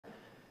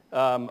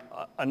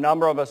A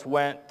number of us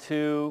went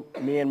to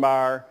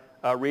Myanmar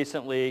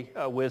recently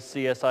with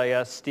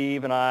CSIS.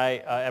 Steve and I,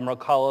 Emerald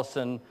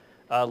Cullison,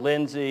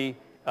 Lindsay,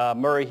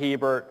 Murray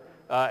Hebert,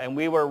 and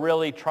we were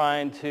really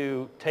trying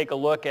to take a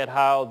look at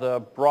how the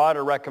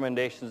broader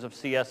recommendations of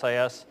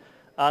CSIS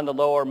on the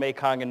Lower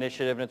Mekong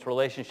Initiative and its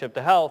relationship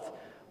to health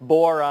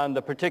bore on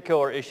the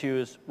particular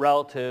issues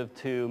relative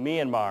to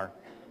Myanmar.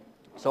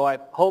 So I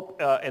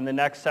hope in the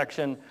next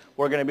section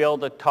we're going to be able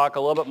to talk a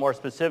little bit more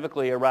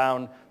specifically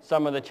around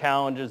some of the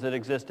challenges that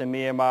exist in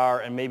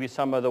Myanmar and maybe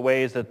some of the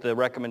ways that the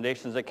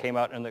recommendations that came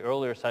out in the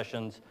earlier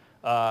sessions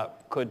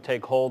could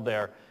take hold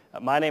there.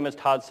 My name is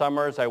Todd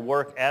Summers. I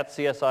work at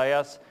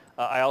CSIS.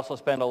 I also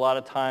spend a lot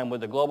of time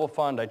with the Global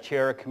Fund. I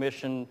chair a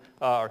commission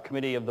or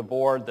committee of the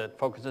board that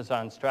focuses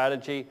on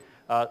strategy.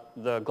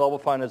 The Global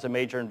Fund is a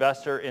major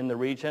investor in the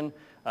region,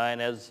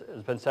 and as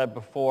has been said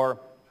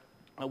before,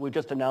 we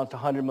just announced a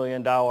 $100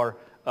 million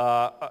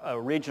a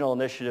regional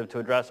initiative to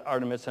address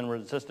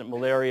artemisinin-resistant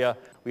malaria.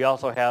 We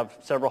also have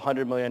several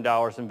 $100 million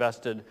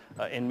invested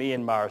in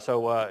Myanmar.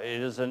 So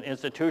it is an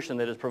institution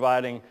that is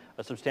providing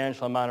a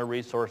substantial amount of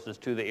resources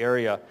to the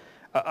area.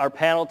 Our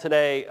panel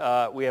today,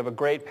 we have a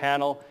great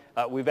panel.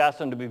 We've asked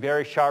them to be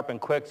very sharp and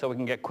quick so we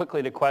can get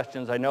quickly to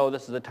questions. I know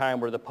this is the time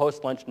where the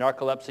post-lunch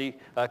narcolepsy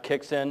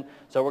kicks in,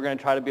 so we're going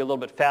to try to be a little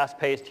bit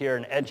fast-paced here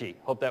and edgy.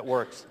 Hope that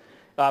works.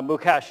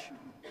 Mukesh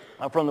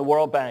from the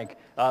World Bank.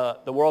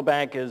 The World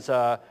Bank has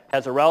a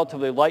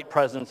relatively light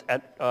presence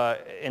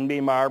in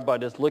Myanmar,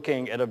 but is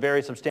looking at a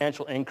very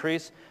substantial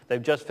increase.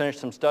 They've just finished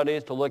some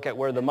studies to look at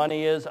where the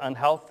money is on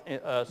health,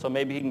 so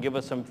maybe he can give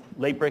us some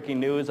late-breaking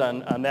news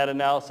on that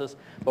analysis.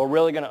 But we're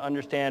really going to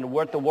understand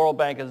what the World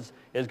Bank is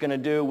going to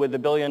do with the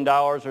 $1 billion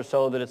or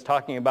so that it's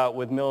talking about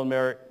with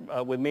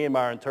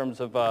Myanmar in terms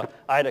of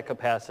IDA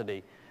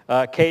capacity.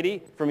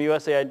 Katie from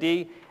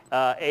USAID.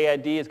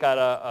 AID has got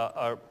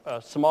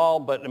a small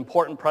but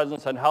important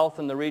presence on health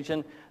in the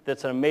region.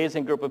 That's an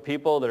amazing group of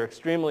people. They're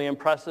extremely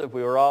impressive.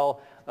 We were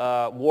all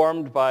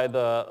warmed by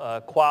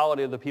the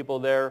quality of the people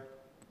there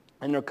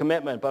and their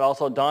commitment, but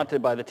also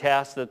daunted by the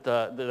task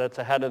that's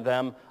ahead of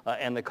them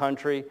and the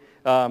country.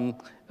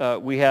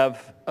 We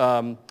have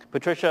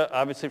Patricia,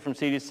 obviously from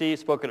CDC,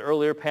 spoke at an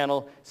earlier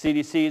panel.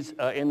 CDC's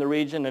in the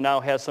region and now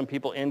has some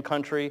people in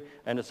country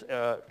and is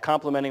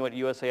complementing what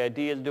USAID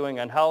is doing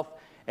on health.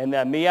 And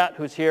Myat,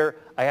 who's here,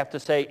 I have to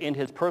say, in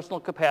his personal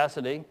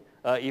capacity,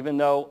 even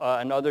though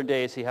on other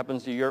days he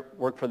happens to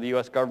work for the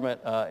U.S. government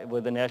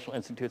with the National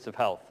Institutes of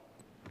Health.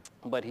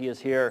 But he is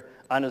here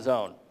on his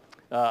own,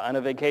 on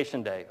a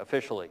vacation day,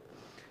 officially.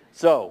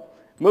 So,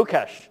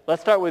 Mukesh,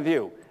 let's start with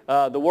you.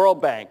 The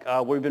World Bank.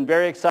 We've been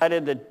very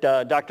excited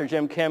that Dr.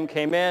 Jim Kim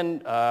came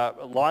in, a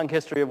long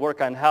history of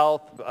work on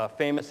health, a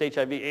famous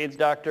HIV/AIDS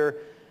doctor.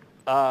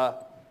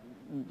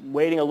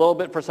 Waiting a little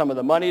bit for some of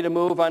the money to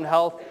move on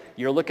health.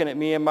 You're looking at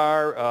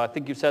Myanmar, I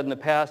think you've said in the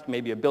past,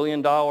 maybe $1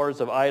 billion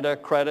of IDA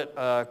credit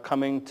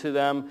coming to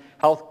them.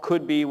 Health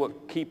could be a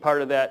key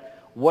part of that.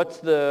 What's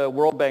the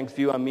World Bank's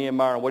view on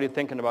Myanmar, and what are you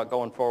thinking about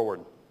going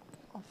forward?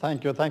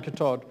 Thank you,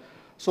 Todd.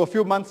 So a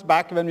few months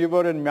back when we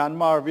were in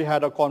Myanmar, we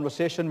had a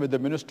conversation with the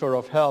Minister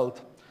of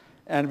Health,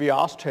 and we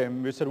asked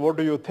him, we said, what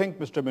do you think,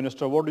 Mr.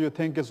 Minister, what do you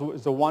think is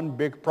the one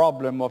big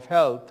problem of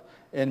health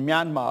in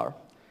Myanmar?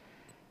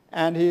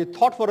 And he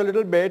thought for a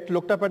little bit,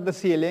 looked up at the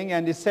ceiling,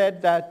 and he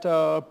said that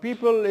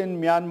people in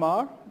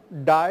Myanmar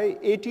die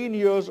 18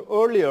 years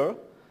earlier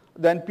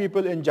than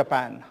people in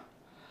Japan.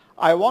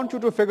 I want you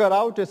to figure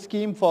out a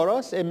scheme for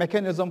us, a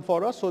mechanism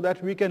for us, so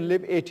that we can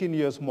live 18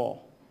 years more.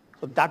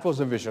 So that was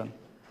the vision.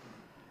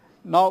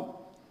 Now,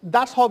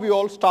 that's how we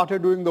all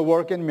started doing the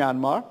work in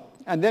Myanmar.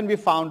 And then we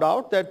found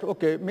out that,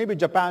 okay, maybe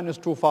Japan is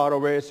too far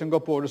away,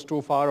 Singapore is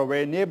too far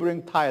away,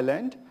 neighboring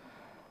Thailand.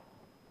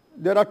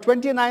 There are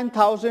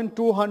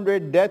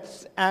 29,200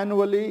 deaths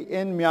annually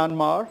in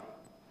Myanmar,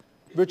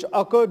 which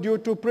occur due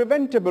to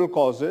preventable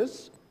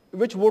causes,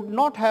 which would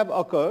not have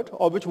occurred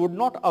or which would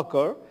not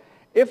occur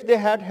if they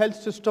had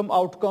health system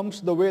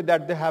outcomes the way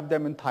that they have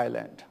them in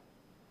Thailand.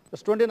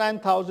 There's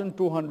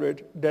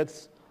 29,200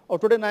 deaths or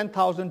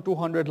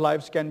 29,200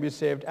 lives can be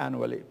saved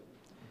annually.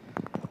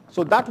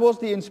 So that was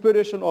the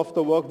inspiration of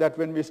the work, that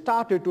when we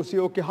started to see,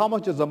 okay, how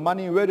much is the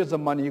money, where is the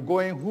money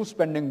going, who's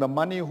spending the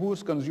money,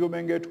 who's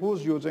consuming it,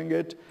 who's using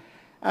it.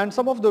 And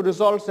some of the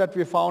results that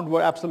we found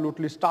were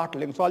absolutely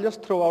startling. So I'll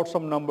just throw out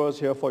some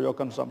numbers here for your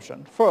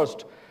consumption.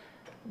 First,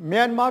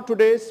 Myanmar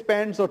today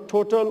spends a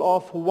total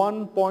of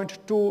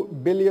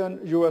 $1.2 billion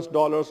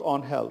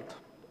on health.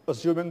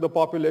 Assuming the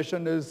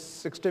population is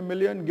 60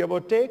 million, give or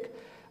take,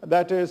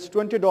 that is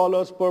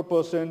 $20 per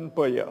person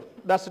per year.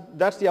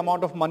 That's the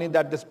amount of money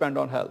that they spend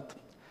on health.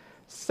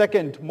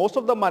 Second, most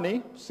of the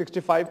money,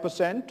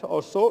 65%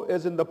 or so,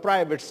 is in the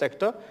private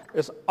sector,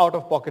 is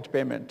out-of-pocket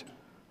payment.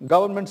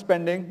 Government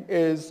spending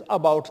is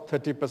about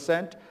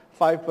 30%,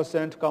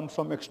 5% comes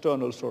from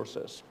external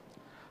sources.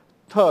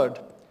 Third,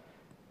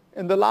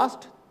 in the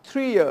last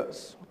 3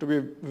 years, to be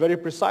very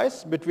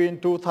precise, between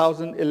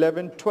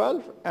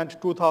 2011-12 and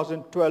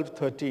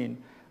 2012-13,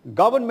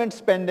 government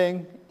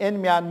spending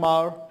in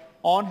Myanmar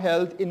on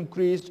health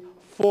increased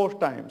 4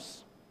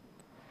 times.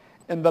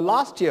 In the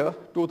last year,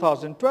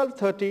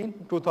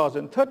 2012-13,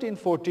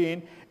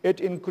 2013-14, it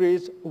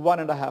increased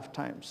 1.5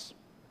 times.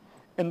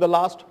 In the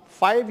last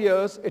 5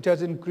 years, it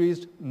has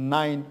increased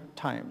 9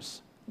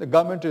 times. The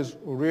government is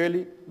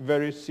really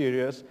very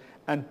serious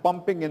and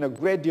pumping in a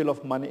great deal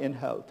of money in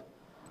health.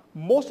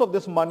 Most of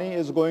this money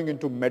is going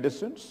into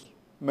medicines.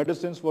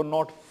 Medicines were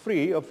not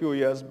free a few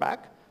years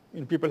back,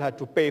 and people had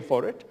to pay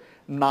for it.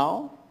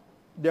 Now,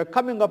 they're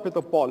coming up with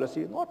a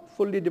policy, not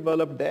fully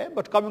developed there,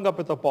 but coming up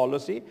with a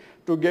policy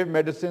to give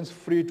medicines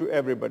free to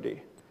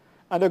everybody.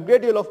 And a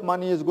great deal of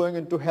money is going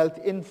into health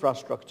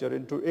infrastructure,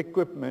 into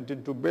equipment,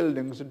 into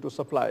buildings, into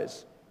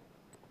supplies.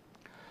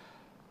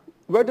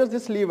 Where does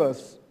this leave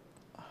us?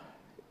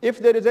 If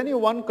there is any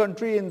one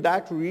country in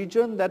that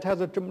region that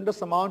has a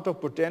tremendous amount of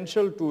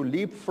potential to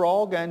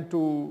leapfrog and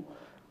to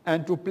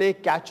play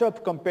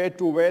catch-up compared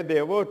to where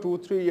they were 2,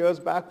 3 years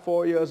back,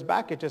 4 years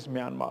back, it is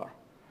Myanmar.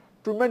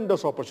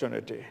 Tremendous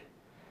opportunity.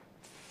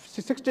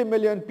 60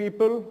 million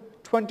people,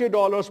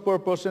 $20 per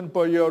person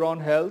per year on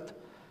health.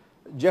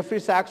 Jeffrey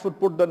Sachs would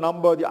put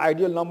the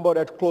ideal number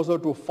at closer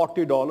to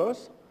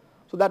 $40.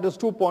 So that is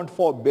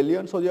 2.4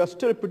 billion. So they are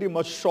still pretty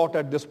much short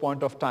at this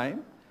point of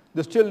time.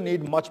 They still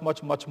need much,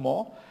 much, much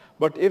more.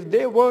 But if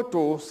they were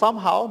to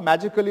somehow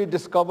magically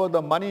discover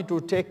the money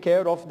to take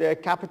care of their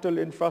capital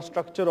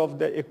infrastructure, of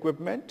their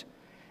equipment,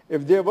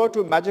 if they were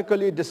to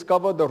magically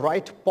discover the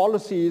right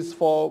policies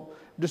for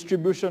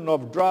distribution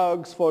of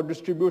drugs, for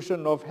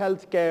distribution of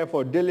healthcare,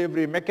 for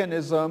delivery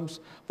mechanisms,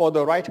 for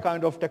the right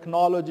kind of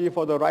technology,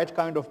 for the right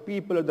kind of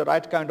people at the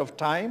right kind of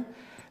time,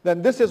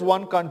 then this is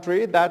one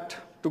country that,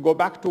 to go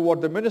back to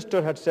what the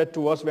minister had said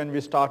to us when we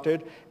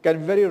started,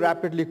 can very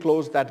rapidly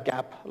close that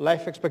gap.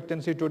 Life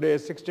expectancy today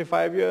is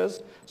 65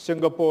 years.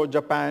 Singapore,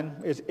 Japan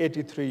is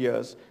 83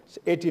 years. It's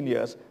 18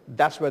 years.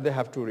 That's where they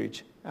have to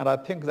reach. And I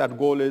think that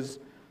goal is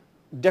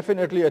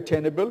definitely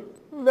attainable,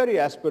 very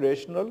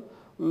aspirational,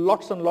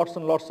 lots and lots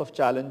and lots of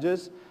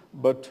challenges,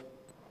 but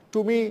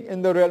to me,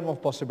 in the realm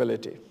of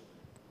possibility.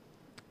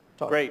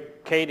 Todd.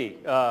 Great. Katie,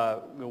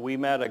 we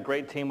met a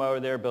great team over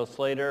there. Bill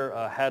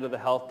Slater, head of the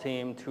health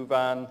team,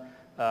 Tuvan,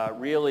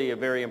 really a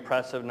very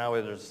impressive. Now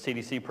there's a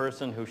CDC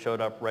person who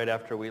showed up right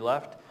after we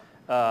left.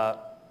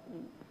 But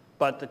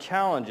the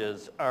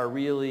challenges are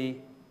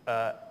really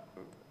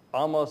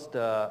almost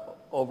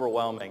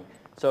overwhelming.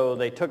 So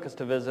they took us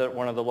to visit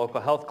one of the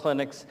local health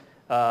clinics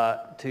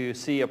to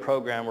see a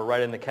program. We're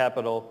right in the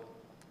capital.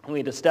 We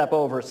had to step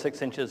over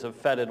 6 inches of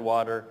fetid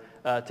water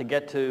to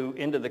get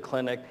into the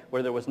clinic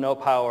where there was no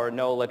power,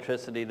 no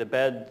electricity. The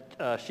bed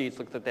sheets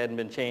looked like they hadn't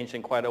been changed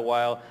in quite a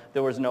while.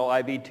 There was no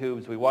IV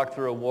tubes. We walked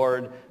through a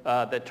ward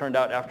that turned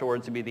out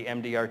afterwards to be the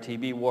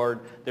MDR-TB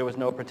ward. There was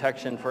no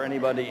protection for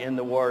anybody in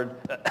the ward.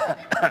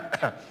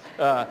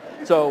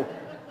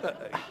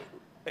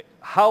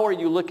 How are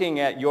you looking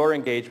at your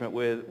engagement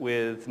with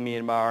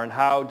Myanmar, and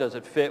how does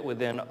it fit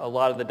within a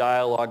lot of the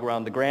dialogue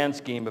around the grand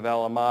scheme of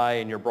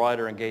LMI and your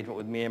broader engagement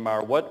with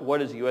Myanmar?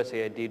 What is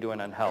USAID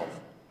doing on health?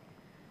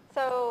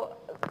 So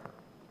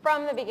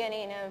from the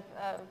beginning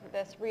of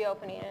this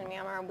reopening in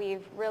Myanmar,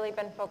 we've really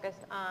been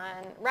focused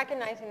on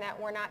recognizing that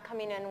we're not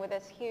coming in with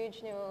this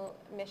huge new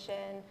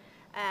mission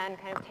and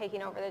kind of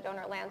taking over the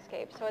donor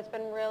landscape. So it's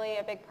been really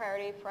a big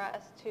priority for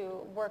us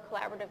to work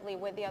collaboratively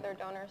with the other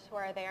donors who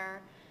are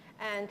there,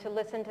 and to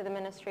listen to the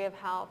Ministry of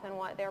Health and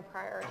what their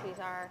priorities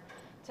are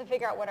to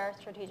figure out what our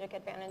strategic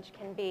advantage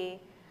can be.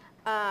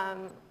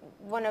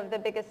 One of the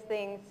biggest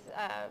things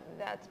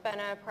that's been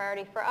a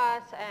priority for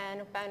us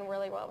and been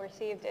really well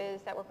received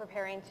is that we're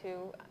preparing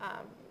to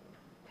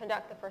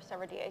conduct the first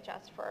ever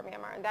DHS for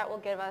Myanmar, and that will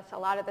give us a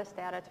lot of this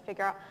data to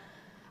figure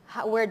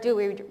out where do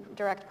we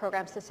direct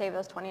programs to save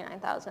those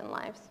 29,000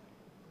 lives,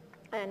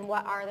 and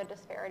what are the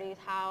disparities,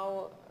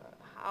 how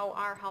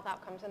are health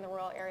outcomes in the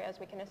rural areas.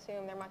 We can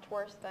assume they're much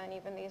worse than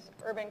even these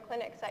urban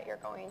clinics that you're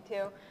going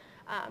to.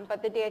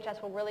 But the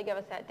DHS will really give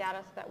us that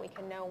data so that we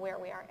can know where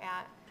we are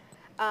at.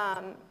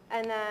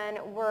 And then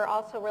we're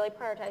also really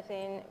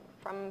prioritizing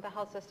from the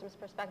health system's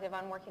perspective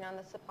on working on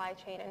the supply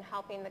chain and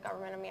helping the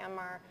government of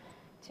Myanmar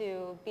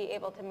to be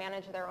able to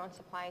manage their own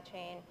supply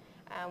chain.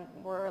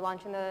 We're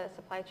launching the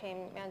supply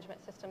chain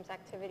management systems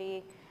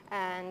activity,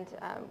 and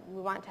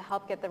we want to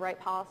help get the right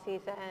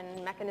policies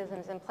and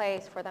mechanisms in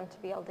place for them to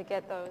be able to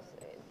get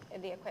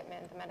the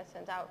equipment, the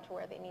medicines out to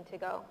where they need to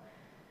go.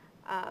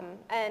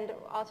 And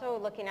also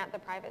looking at the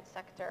private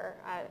sector,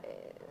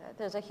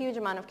 there's a huge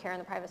amount of care in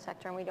the private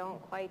sector, and we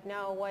don't quite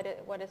know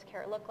what does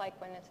care look like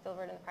when it's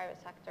delivered in the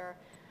private sector.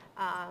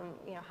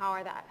 How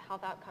are the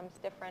health outcomes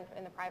different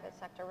in the private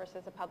sector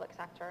versus the public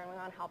sector, and we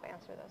want to help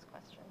answer those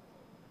questions.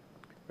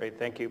 Great,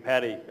 thank you.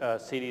 Patty,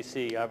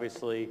 CDC,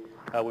 obviously,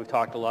 we've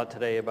talked a lot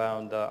today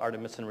about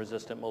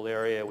artemisinin-resistant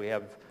malaria. We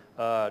have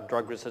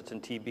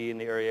drug-resistant TB in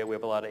the area. We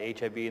have a lot of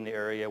HIV in the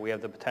area. We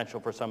have the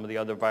potential for some of the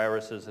other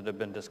viruses that have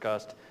been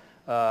discussed.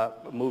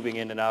 moving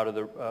in and out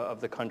of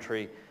the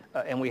country.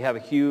 And we have a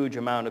huge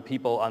amount of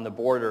people on the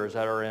borders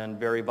that are in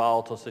very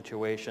volatile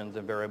situations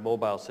and very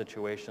mobile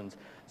situations.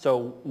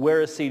 So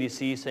where is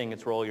CDC seeing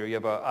its role here? You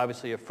have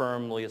obviously a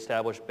firmly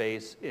established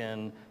base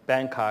in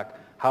Bangkok.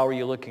 How are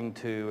you looking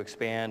to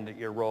expand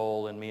your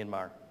role in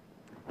Myanmar?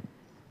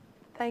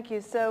 Thank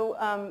you. So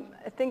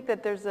I think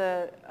that there's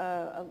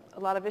a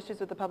lot of issues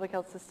with the public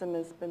health system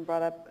has been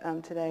brought up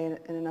today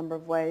in a number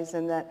of ways,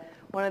 and that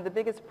one of the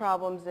biggest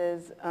problems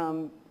is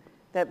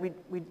that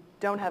we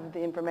don't have the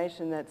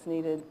information that's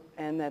needed,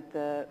 and that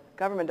the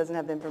government doesn't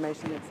have the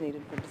information that's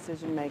needed for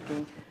decision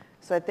making.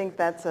 So I think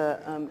that's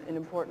an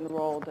important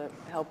role to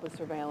help with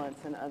surveillance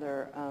and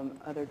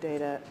other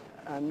data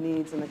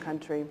needs in the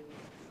country.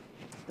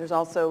 There's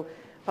also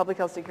public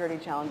health security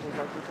challenges,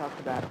 like we talked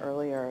about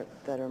earlier,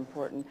 that are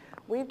important.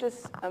 We've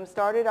just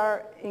started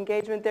our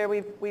engagement there.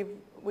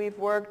 We've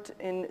worked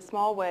in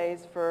small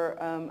ways for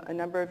a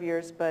number of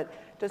years, but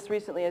just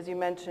recently, as you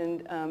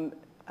mentioned,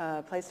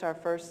 placed our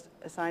first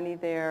assignee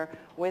there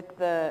with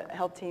the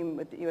health team,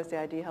 with the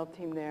USAID health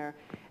team there.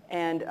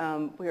 And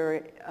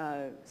we're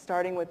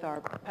starting with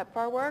our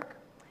PEPFAR work.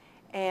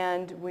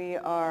 And we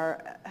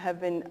have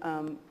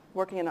been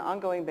working on an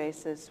ongoing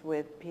basis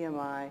with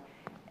PMI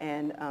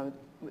and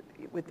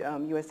with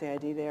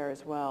USAID there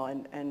as well,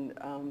 and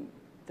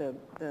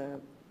the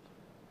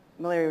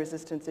malaria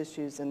resistance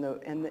issues and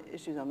the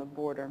issues on the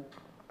border.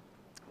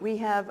 We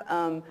have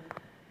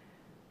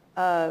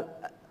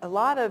a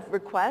lot of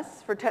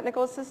requests for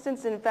technical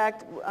assistance. In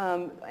fact,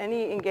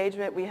 any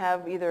engagement we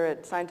have either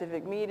at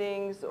scientific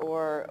meetings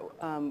or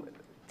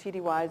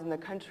TDYs in the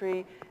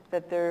country,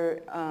 that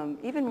they're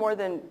even more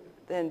than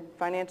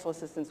financial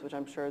assistance, which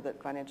I'm sure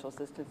that financial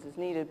assistance is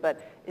needed, but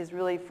is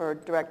really for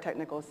direct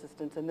technical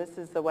assistance. And this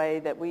is the way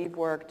that we've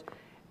worked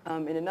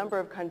in a number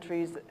of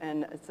countries,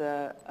 and it's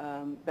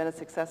been a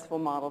successful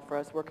model for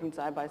us, working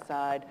side by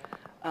side,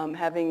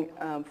 having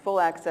full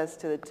access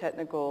to the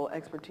technical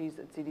expertise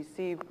at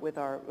CDC with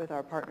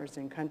our partners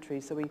in country.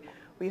 So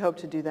we hope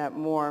to do that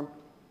more.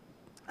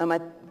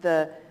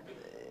 The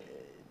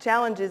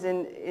challenge is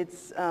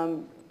it's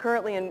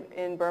currently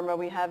in Burma,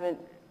 we haven't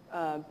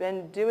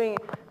been doing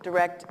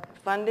direct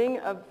funding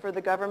for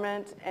the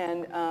government,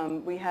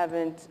 and we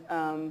haven't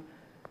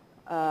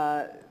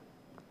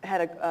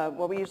had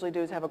what we usually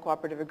do is have a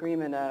cooperative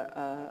agreement,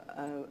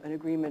 an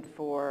agreement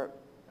for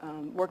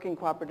working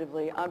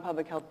cooperatively on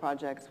public health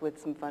projects with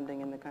some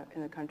funding in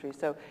the country.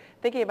 So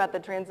thinking about the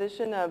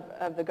transition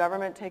of the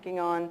government taking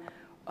on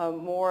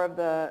more of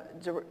the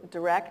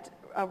direct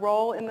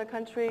role in the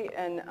country,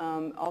 and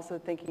also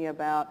thinking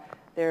about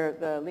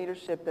the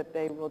leadership that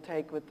they will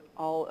take with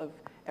all of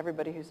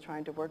everybody who's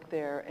trying to work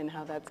there, and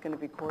how that's going to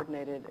be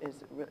coordinated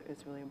is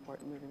really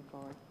important moving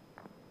forward.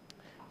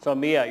 So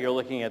Myat, you're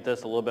looking at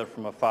this a little bit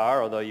from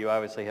afar, although you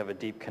obviously have a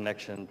deep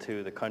connection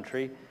to the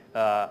country.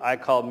 I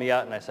called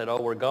Myat and I said,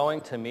 oh, we're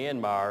going to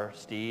Myanmar,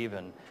 Steve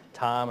and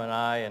Tom and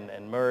I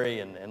and Murray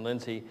and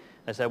Lindsay.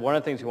 I said, one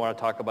of the things we want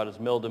to talk about is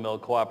mill-to-mill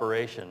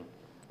cooperation.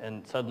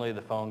 And suddenly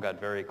the phone got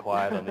very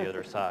quiet on the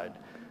other side.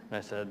 And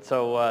I said,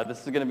 so this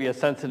is going to be a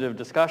sensitive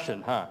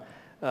discussion,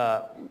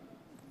 huh?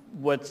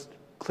 What's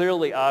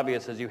clearly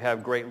obvious is you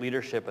have great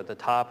leadership at the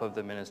top of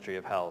the Ministry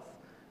of Health,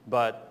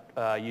 but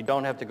you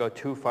don't have to go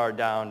too far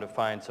down to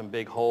find some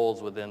big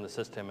holes within the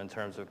system in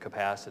terms of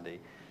capacity.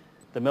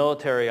 The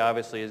military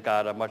obviously has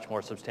got a much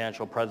more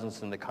substantial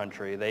presence in the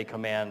country. They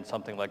command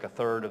something like a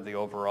third of the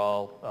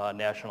overall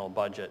national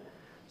budget.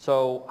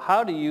 So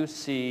how do you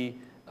see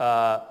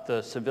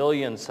the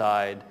civilian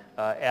side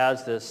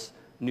as this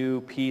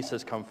new piece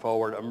has come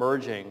forward,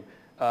 emerging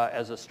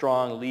as a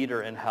strong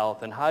leader in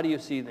health? And how do you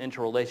see the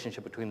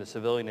interrelationship between the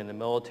civilian and the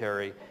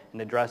military in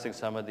addressing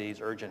some of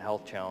these urgent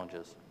health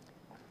challenges?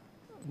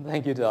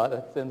 Thank you, Todd.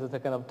 That's a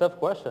kind of tough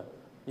question.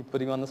 You're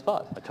putting you on the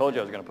spot. I told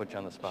you I was going to put you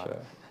on the spot. Sure.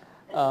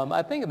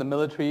 I think the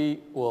military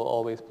will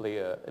always play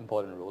an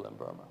important role in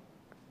Burma,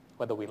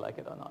 whether we like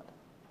it or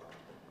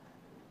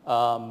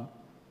not.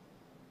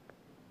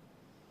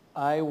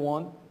 I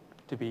wanted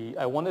to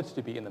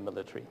be in the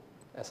military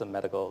as a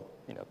medical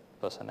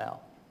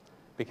personnel,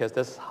 because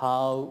that's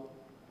how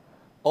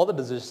all the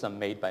decisions are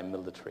made by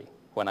military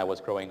when I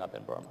was growing up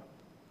in Burma.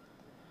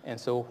 And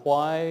so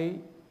why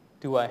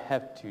do I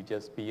have to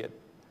just be a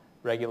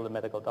regular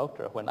medical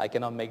doctor when I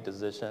cannot make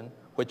decisions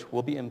which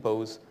will be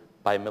imposed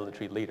by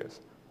military leaders?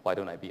 Why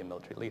don't I be a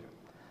military leader?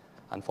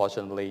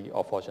 Unfortunately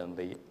or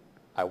fortunately,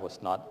 I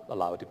was not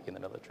allowed to be in the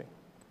military.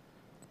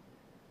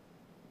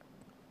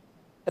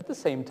 At the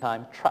same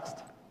time,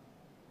 trust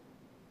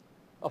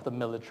of the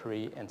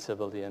military and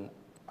civilian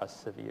are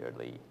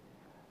severely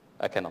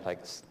kind of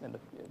like,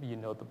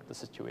 the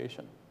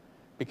situation.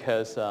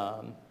 Because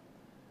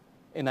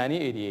in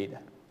 1988,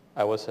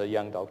 I was a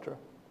young doctor,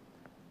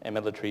 and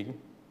military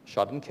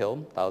shot and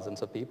killed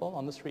thousands of people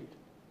on the street.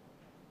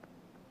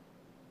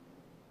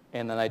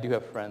 And then I do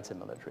have friends in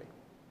military.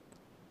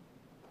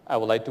 I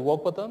would like to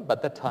work with them,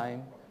 but at that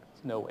time,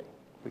 there's no way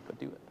we could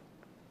do it.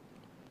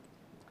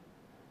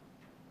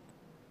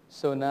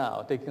 So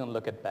now, taking a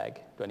look at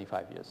back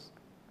 25 years,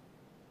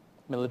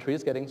 Military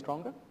is getting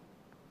stronger.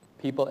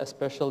 People,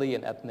 especially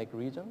in ethnic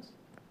regions,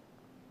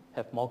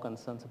 have more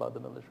concerns about the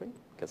military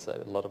because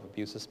a lot of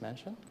abuse is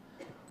mentioned.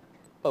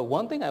 But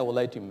one thing I would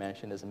like to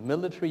mention is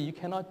military, you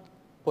cannot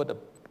put a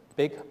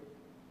big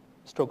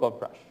stroke of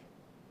brush.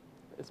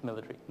 It's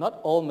military. Not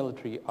all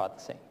military are the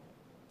same.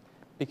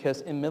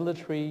 Because in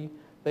military,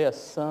 there are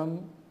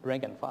some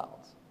rank and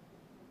files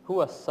who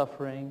are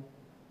suffering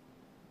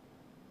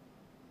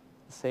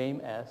the same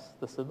as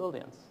the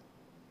civilians.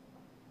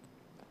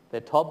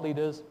 Their top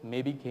leaders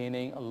may be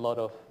gaining a lot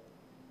of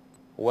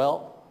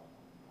wealth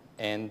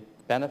and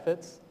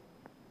benefits.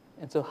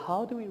 And so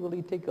how do we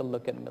really take a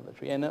look at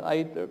military? And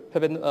I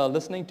have been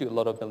listening to a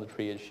lot of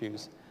military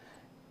issues.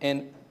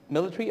 And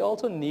military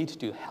also needs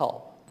to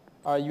help.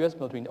 Our U.S.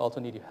 military also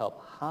needs to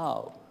help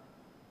how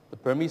the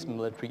Burmese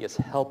military is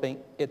helping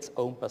its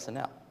own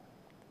personnel.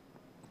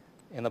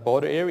 In the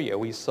border area,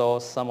 we saw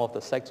some of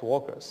the sex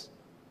workers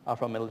are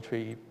from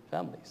military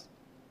families.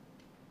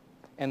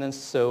 And then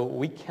so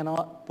we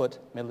cannot put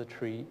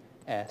military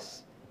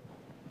as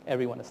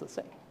everyone is the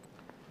same.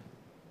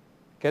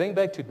 Getting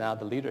back to now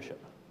the leadership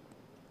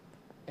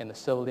in the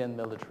civilian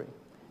military,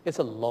 it's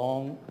a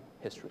long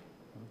history.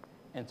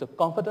 And so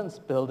confidence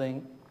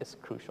building is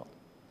crucial.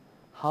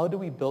 How do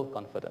we build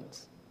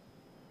confidence?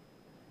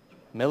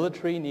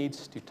 Military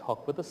needs to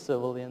talk with the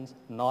civilians,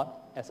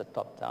 not as a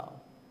top-down.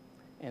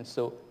 And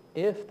so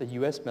if the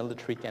U.S.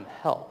 military can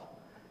help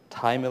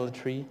Thai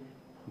military,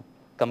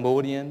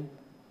 Cambodian,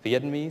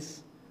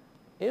 Vietnamese,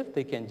 if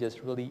they can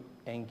just really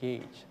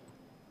engage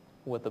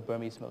with the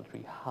Burmese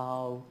military,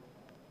 how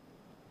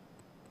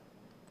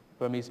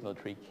Burmese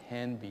military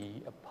can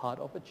be a part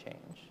of a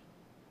change.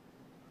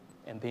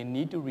 And they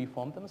need to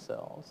reform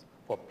themselves.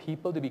 For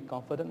people to be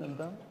confident in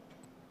them,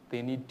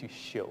 they need to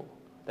show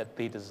that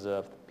they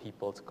deserve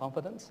people's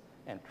confidence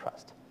and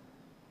trust.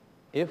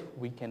 If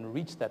we can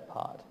reach that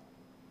part,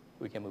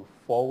 we can move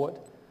forward.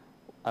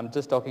 I'm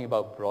just talking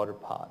about broader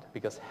part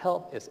because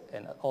health is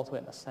also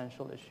an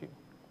essential issue.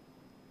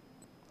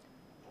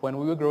 When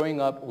we were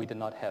growing up, we did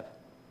not have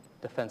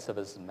Defense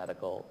Services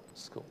Medical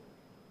School.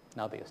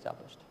 Now they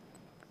established.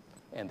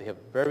 And they have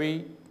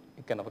very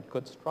kind of a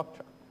good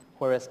structure,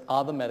 whereas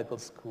other medical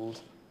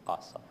schools are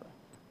suffering.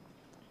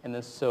 And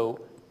then so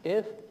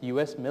if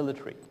U.S.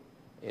 military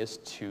is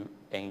to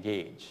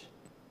engage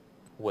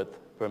with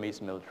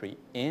Burmese military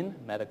in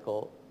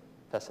medical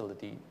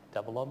facility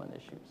development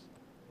issues,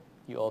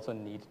 you also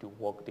need to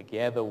work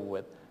together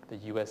with the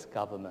U.S.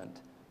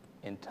 government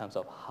in terms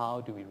of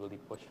how do we really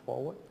push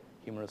forward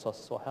human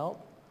resources for health,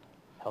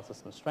 health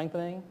system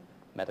strengthening,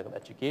 medical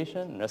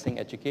education, nursing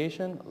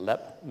education,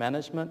 lab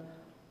management,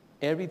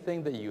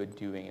 everything that you are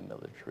doing in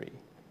military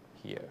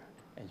here,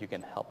 and you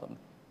can help them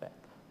back.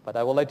 But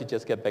I would like to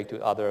just get back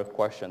to other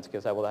questions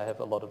because I have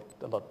a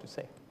lot to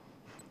say.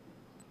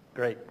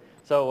 Great.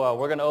 So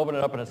we're going to open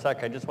it up in a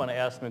sec. I just want to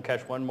ask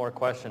Mukesh one more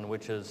question,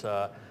 which is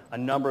a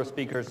number of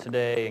speakers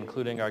today,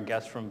 including our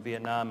guests from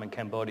Vietnam and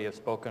Cambodia, have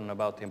spoken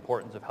about the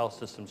importance of health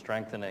system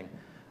strengthening.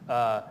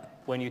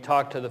 When you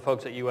talk to the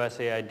folks at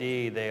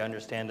USAID, they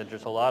understand that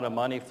there's a lot of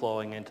money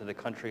flowing into the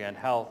country on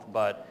health,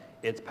 but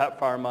it's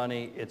PEPFAR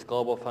money, it's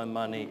Global Fund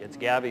money, it's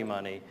Gavi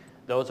money.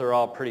 Those are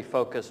all pretty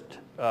focused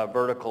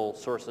vertical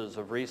sources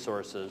of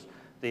resources.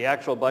 The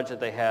actual budget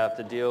they have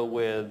to deal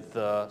with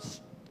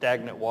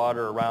stagnant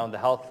water around the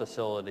health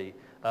facility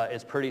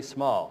is pretty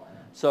small.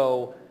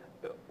 So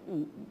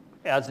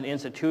as an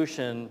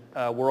institution,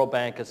 World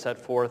Bank has set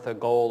forth a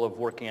goal of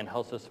working on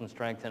health system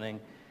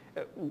strengthening.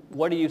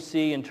 What do you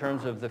see in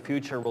terms of the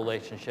future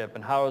relationship,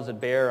 and how does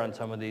it bear on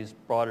some of these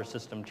broader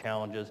system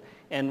challenges?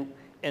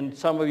 And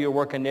some of your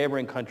work in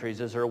neighboring countries,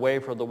 is there a way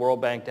for the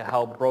World Bank to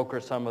help broker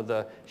some of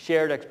the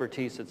shared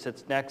expertise that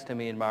sits next to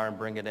Myanmar and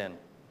bring it in?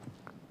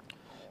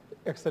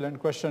 Excellent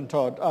question,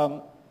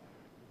 Todd.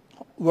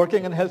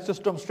 Working in health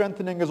system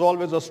strengthening is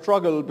always a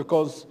struggle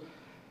because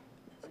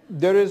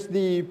there is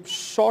the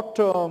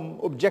short-term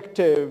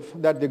objective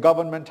that the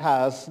government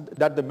has,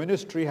 that the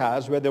ministry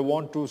has, where they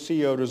want to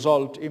see a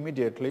result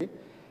immediately.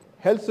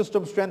 Health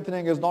system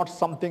strengthening is not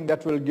something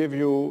that will give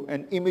you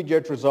an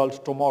immediate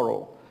result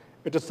tomorrow.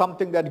 It is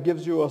something that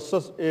gives you a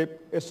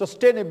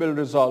sustainable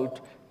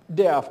result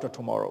day after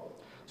tomorrow.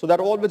 So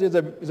that always is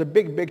a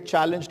big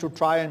challenge to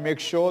try and make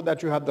sure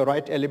that you have the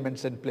right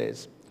elements in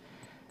place.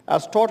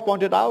 As Todd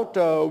pointed out,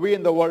 we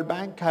in the World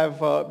Bank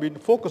have been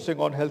focusing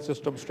on health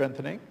system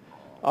strengthening.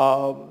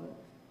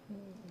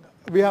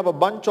 We have a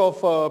bunch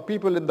of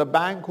people in the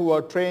bank who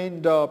are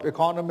trained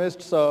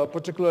economists,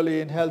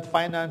 particularly in health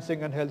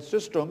financing and health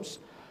systems.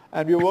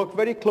 And we work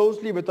very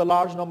closely with a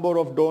large number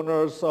of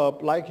donors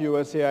like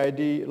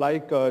USAID,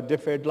 like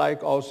DFID,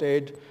 like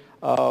USAID,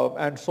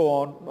 and so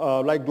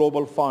on, like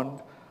Global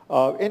Fund,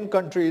 in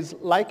countries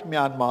like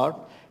Myanmar,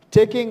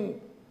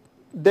 taking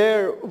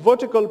their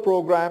vertical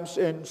programs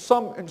in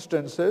some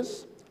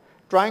instances,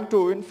 trying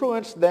to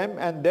influence them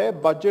and their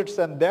budgets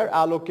and their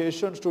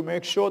allocations to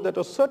make sure that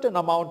a certain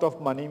amount of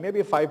money,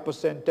 maybe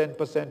 5%,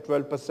 10%,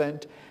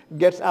 12%,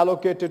 gets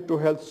allocated to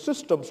health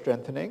system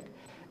strengthening.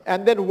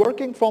 and then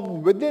working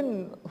from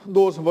within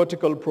those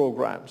vertical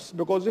programs.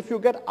 Because if you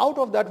get out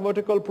of that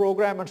vertical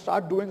program and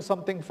start doing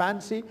something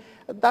fancy,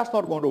 that's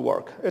not going to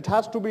work. It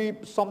has to be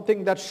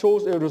something that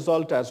shows a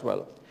result as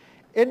well.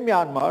 In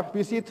Myanmar,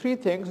 we see three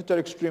things which are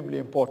extremely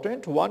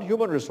important. One,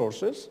 human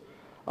resources.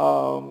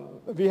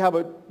 We have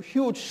a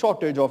huge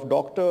shortage of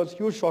doctors,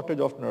 huge shortage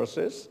of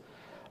nurses.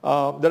 There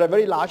are a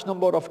very large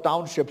number of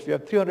townships. We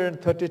have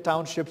 330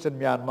 townships in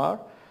Myanmar.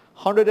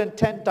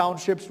 110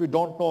 townships we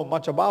don't know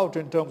much about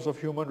in terms of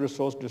human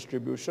resource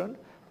distribution.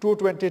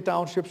 220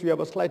 townships we have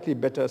a slightly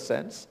better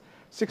sense.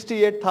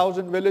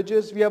 68,000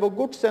 villages, we have a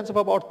good sense of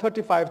about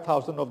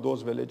 35,000 of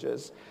those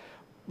villages.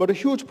 But a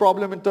huge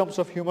problem in terms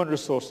of human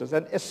resources,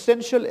 an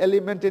essential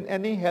element in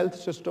any health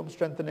system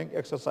strengthening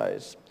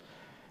exercise.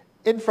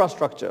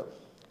 Infrastructure.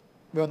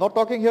 We are not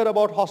talking here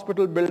about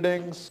hospital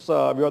buildings. We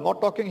are not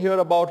talking here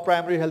about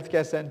primary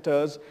healthcare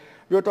centers.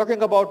 We are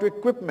talking about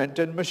equipment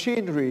and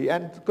machinery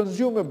and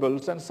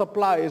consumables and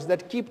supplies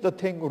that keep the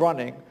thing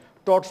running.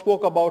 Todd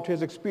spoke about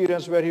his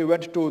experience where he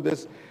went to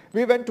this.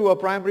 We went to a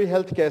primary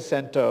healthcare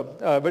center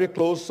very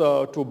close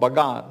to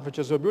Bagan, which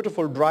is a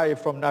beautiful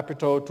drive from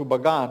Naypyidaw to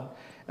Bagan.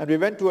 And we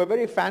went to a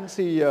very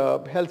fancy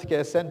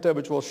healthcare center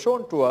which was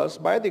shown to us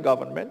by the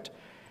government.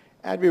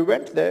 And we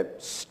went there,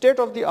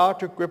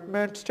 state-of-the-art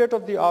equipment,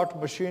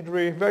 state-of-the-art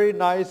machinery, very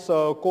nice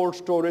cold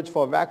storage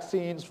for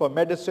vaccines, for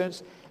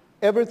medicines.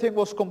 Everything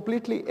was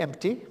completely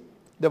empty.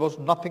 There was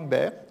nothing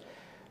there.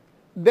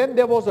 Then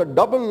there was a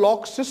double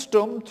lock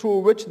system through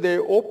which they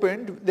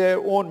opened their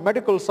own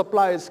medical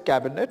supplies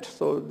cabinet.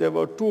 So there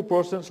were two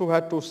persons who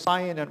had to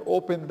sign and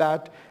open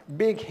that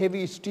big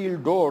heavy steel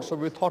door. So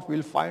we thought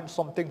we'll find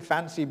something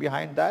fancy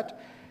behind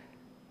that.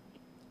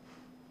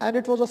 And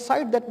it was a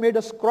sight that made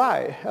us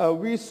cry.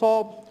 We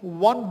saw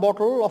one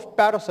bottle of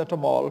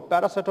paracetamol.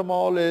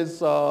 Paracetamol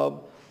is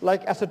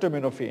like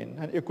acetaminophen,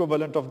 an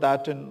equivalent of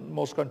that in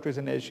most countries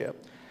in Asia.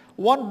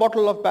 One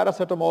bottle of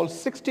paracetamol,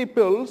 60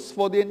 pills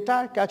for the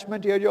entire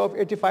catchment area of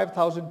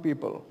 85,000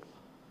 people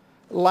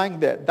lying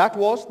there. That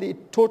was the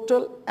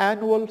total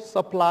annual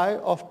supply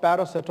of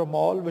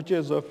paracetamol, which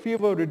is a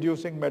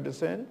fever-reducing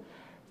medicine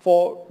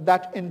for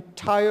that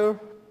entire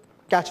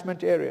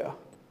catchment area.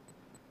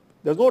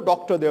 There's no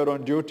doctor there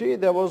on duty.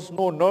 There was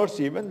no nurse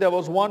even. There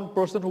was one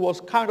person who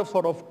was kind of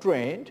sort of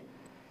trained.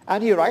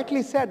 And he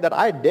rightly said that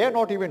I dare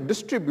not even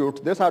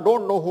distribute this. I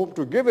don't know whom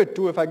to give it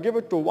to. If I give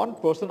it to one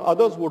person,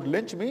 others would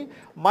lynch me.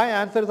 My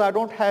answer is I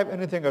don't have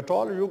anything at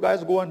all. You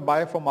guys go and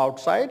buy from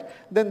outside.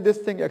 Then this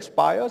thing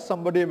expires.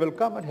 Somebody will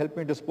come and help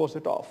me dispose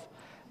it off.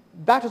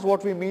 That is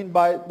what we mean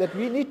by that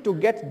we need to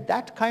get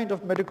that kind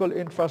of medical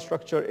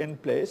infrastructure in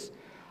place.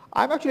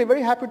 I'm actually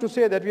very happy to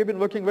say that we've been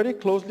working very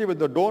closely with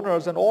the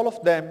donors, and all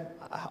of them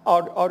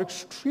are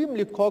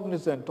extremely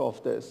cognizant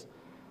of this.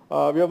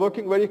 We are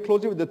working very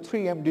closely with the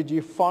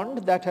 3MDG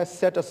fund that has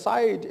set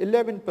aside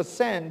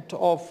 11%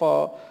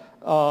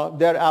 of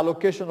their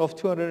allocation of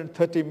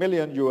 $230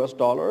 million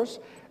US,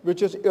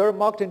 which is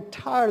earmarked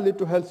entirely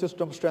to health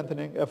system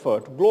strengthening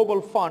effort.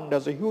 Global Fund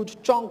has a huge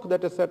chunk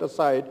that is set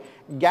aside.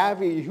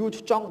 Gavi, a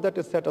huge chunk that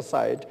is set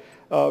aside.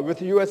 With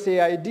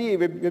USAID,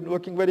 we've been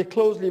working very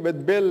closely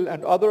with Bill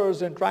and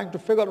others in trying to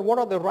figure out what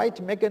are the right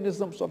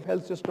mechanisms of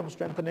health system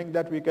strengthening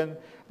that we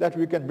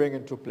can bring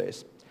into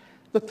place.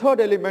 The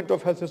third element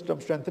of health system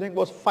strengthening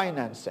was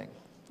financing.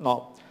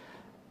 Now,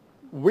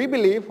 we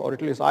believe, or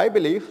at least I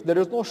believe, there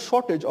is no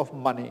shortage of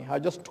money. I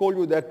just told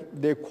you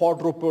that they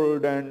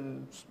quadrupled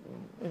and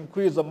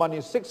increased the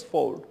money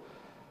sixfold.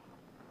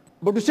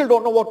 But we still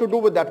don't know what to do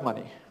with that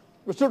money.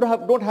 We still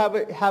don't have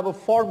a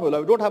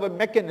formula. We don't have a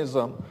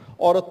mechanism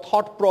or a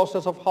thought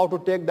process of how to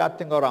take that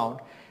thing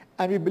around.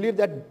 And we believe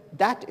that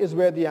that is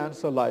where the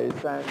answer lies.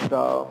 And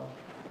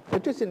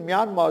it is in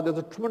Myanmar, there's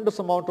a tremendous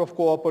amount of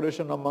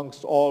cooperation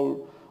amongst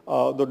all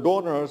the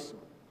donors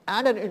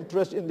and an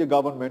interest in the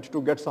government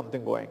to get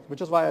something going, which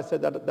is why I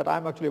said that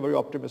I'm actually very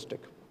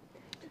optimistic.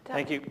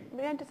 Thank you.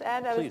 May I just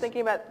add, I was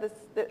thinking about this,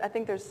 I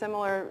think there's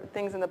similar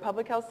things in the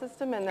public health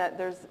system, and that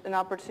there's an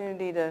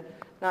opportunity to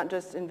not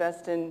just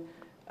invest in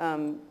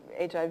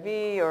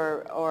HIV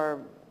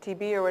or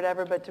TB or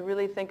whatever, but to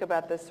really think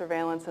about the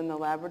surveillance and the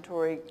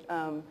laboratory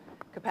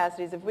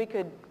capacities. If we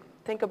could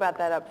think about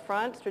that up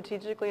front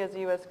strategically as the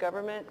U.S.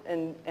 government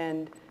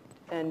and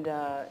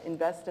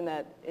invest in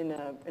that in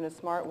a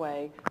smart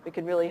way, we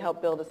could really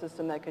help build a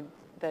system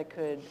that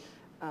could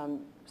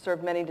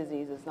serve many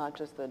diseases, not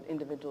just the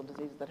individual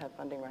diseases that have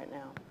funding right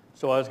now.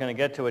 So I was going to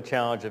get to a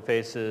challenge that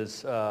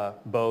faces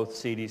both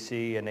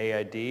CDC and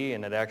AID,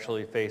 and it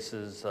actually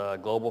faces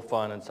Global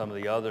Fund and some of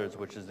the others,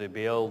 which is the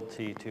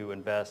ability to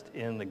invest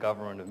in the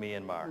government of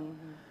Myanmar.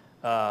 Mm-hmm.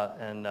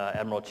 And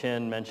Admiral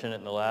Chin mentioned it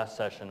in the last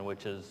session,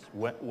 which is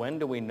when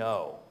do we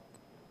know?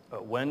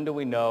 When do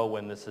we know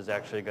when this is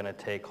actually going to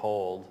take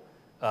hold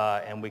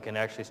and we can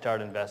actually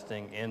start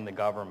investing in the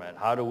government?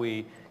 How do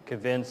we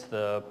convince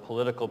the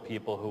political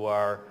people who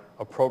are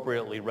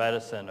appropriately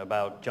reticent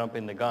about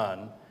jumping the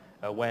gun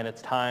when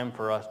it's time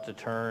for us to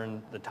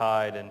turn the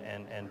tide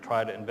and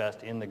try to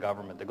invest in the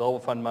government? The Global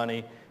Fund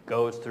money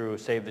goes through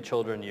Save the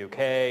Children UK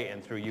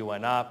and through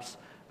UN Ops.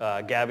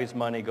 Gavi's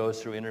money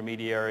goes through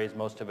intermediaries.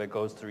 Most of it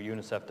goes through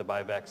UNICEF to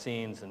buy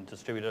vaccines and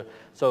distribute it.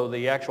 So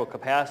the actual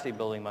capacity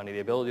building money, the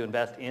ability to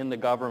invest in the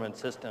government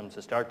systems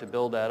to start to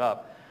build that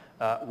up.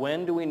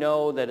 When do we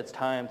know that it's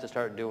time to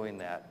start doing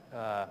that?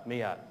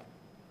 Myat.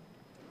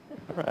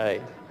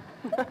 Right.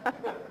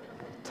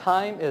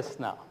 Time is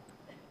now.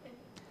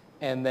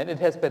 And then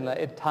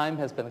time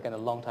has been kind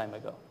of a long time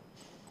ago.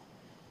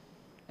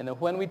 And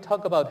when we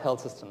talk about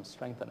health system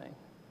strengthening,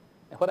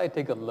 and what I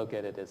take a look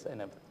at it is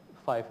in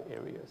 5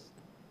 areas.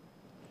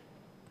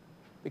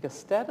 Because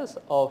status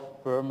of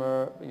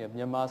Burma,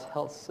 Myanmar's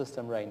health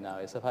system right now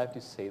is, if I have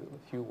to say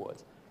a few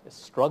words, is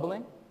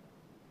struggling,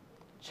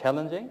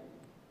 challenging,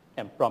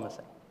 and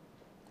promising.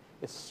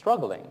 It's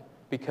struggling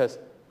because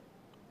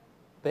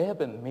there have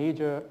been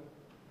major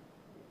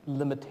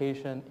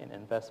limitation in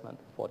investment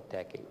for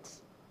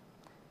decades.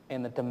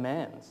 And the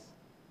demands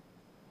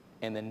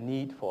and the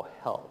need for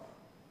health,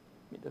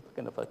 the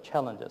kind of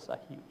challenges are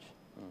huge.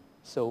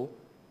 So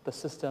the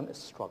system is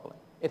struggling.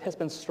 It has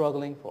been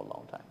struggling for a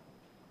long time.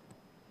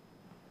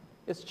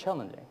 It's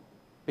challenging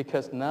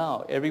because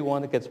now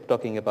everyone gets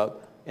talking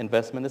about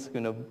investment is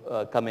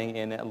coming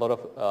in. A lot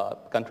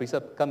of countries are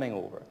coming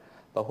over.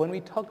 But when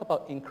we talk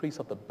about increase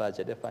of the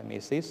budget, if I may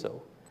say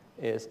so,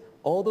 is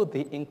although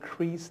they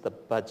increase the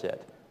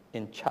budget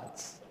in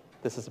kyats,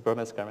 this is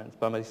Burmese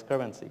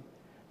currency,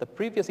 the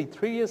previously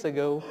 3 years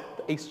ago,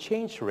 the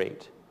exchange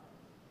rate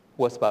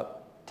was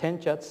about 10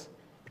 kyats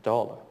per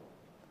dollar.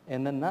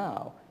 And then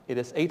now, it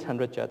is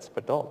 800 kyats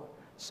per dollar.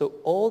 So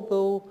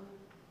although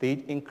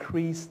they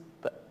increase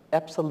the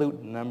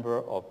absolute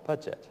number of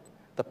budget,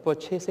 the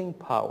purchasing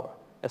power,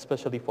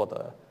 especially for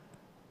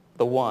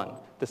the one,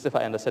 this if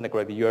I understand it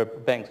correctly, you're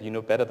banks, you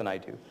know better than I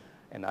do.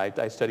 And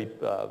I studied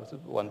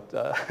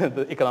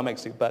the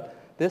economics too, but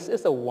this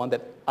is the one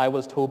that I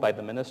was told by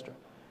the minister.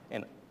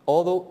 And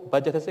although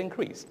budget has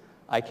increased,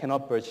 I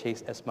cannot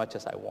purchase as much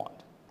as I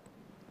want.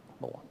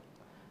 Number one.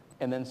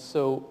 And then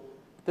so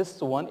this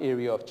is one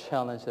area of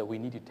challenge that we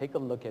need to take a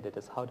look at it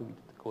is how do we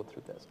go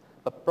through this.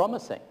 But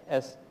promising,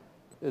 as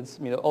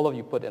all of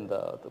you put in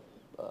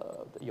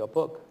your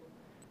book,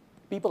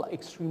 people are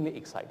extremely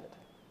excited.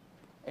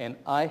 And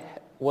I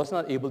was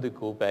not able to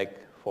go back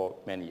for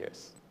many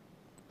years.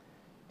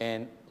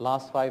 And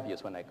last 5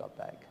 years when I got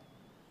back,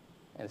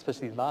 and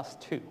especially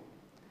last 2,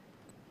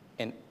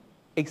 and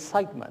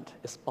excitement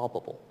is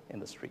palpable in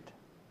the street.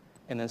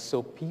 And then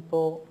so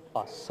people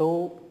are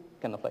so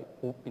kind of like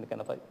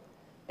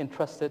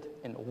interested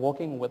in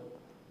working with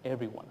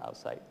everyone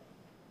outside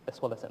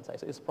as well as inside.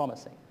 So it's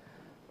promising.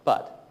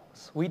 But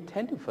we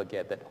tend to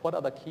forget that what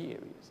are the key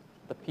areas?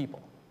 The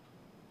people.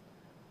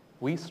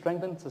 We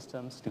strengthen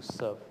systems to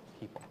serve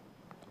people.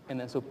 And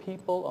then so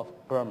people of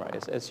Burma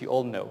is, as you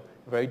all know,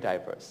 very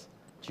diverse,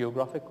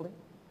 geographically,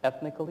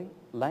 ethnically,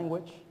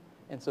 language.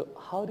 And so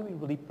how do we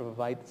really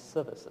provide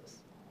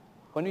services?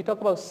 When we talk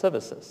about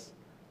services,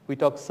 we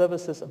talk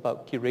services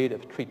about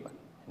curative treatment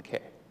and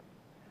care.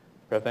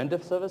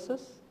 Preventive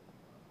services,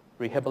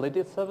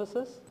 rehabilitative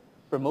services,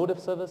 promotive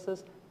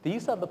services,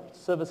 these are the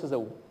services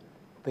that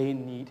they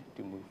need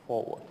to move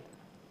forward.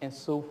 And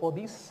so for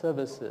these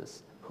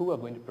services, who are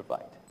going to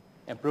provide?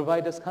 And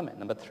providers come in.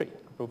 Number 3,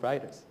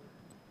 providers.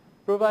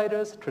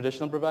 Providers,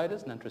 traditional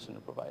providers,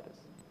 non-traditional providers.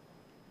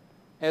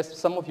 As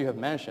some of you have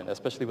mentioned,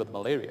 especially with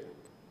malaria,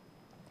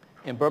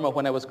 in Burma,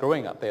 when I was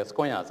growing up, there's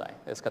Koyazai.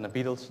 There's kind of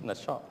beetles in the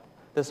shop.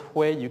 This is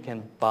where you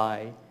can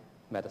buy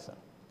medicine.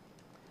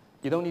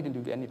 You don't need to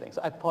do anything.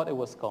 So I thought it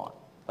was gone.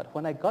 But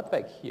when I got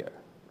back here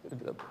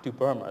to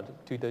Burma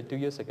 2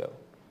 years ago,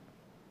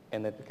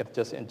 and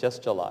in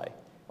just July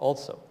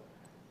also,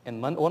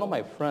 and one of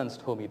my friends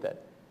told me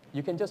that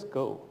you can just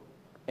go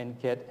and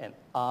get and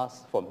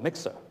ask for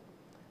mixer.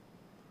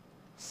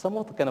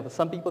 Some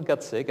people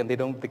get sick and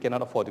they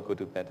cannot afford to go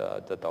to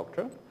the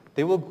doctor.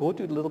 They will go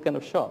to a little kind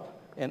of shop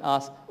and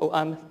ask,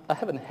 I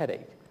have a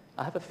headache,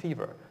 I have a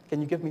fever,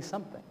 can you give me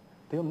something?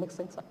 They will mix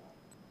things up.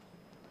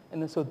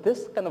 And then, so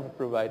this kind of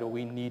provider,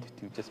 we need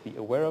to just be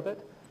aware of it.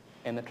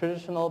 And the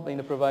traditional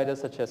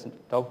providers such as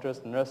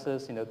doctors,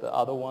 nurses, the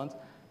other ones,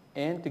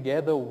 and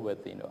together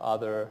with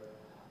other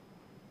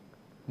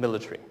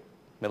military.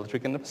 Military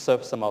can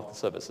serve some of the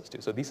services too.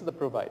 So these are the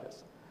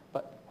providers.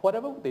 But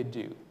whatever they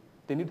do,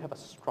 they need to have a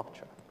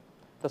structure.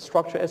 The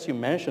structure, as you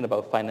mentioned,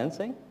 about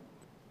financing,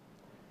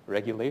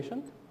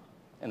 regulation,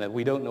 and that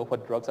we don't know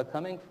what drugs are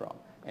coming from.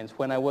 And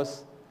when I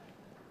was,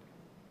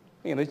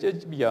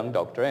 just a young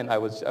doctor, and I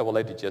would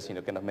like to just,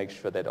 kind of make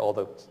sure that all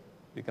the,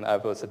 I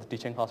was at the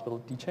teaching hospital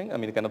teaching,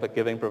 kind of like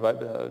giving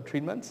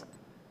treatments.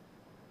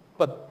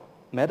 But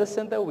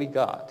medicine that we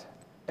got,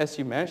 as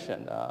you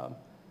mentioned,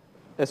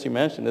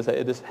 is that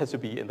it has to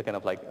be in the kind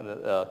of like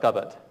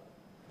cupboard.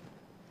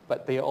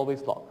 But they are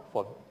always locked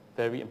for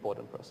very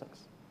important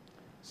persons.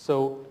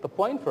 So the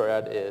point for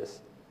that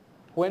is,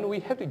 when we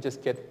have to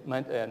just get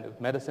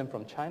medicine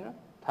from China,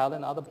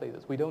 Thailand, other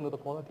places, we don't know the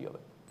quality of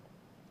it.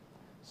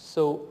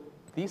 So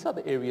these are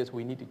the areas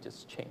we need to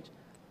just change.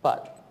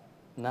 But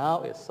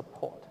now is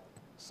support.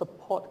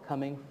 Support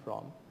coming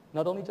from,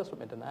 not only just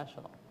from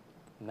international,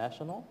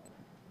 national,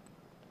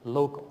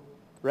 local.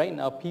 Right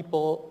now,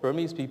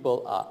 Burmese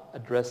people are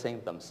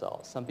addressing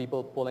themselves. Some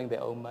people pulling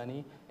their own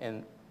money,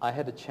 and I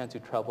had a chance to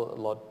travel a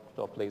lot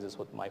of places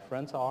where my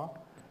friends are,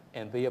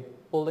 and they are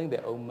pulling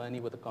their own money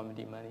with the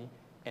community money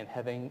and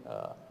having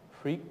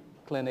free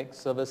clinic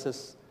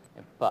services,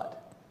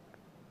 but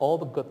all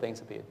the good things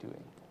that they are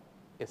doing,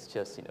 it's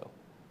just,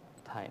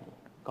 tiny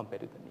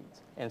compared to the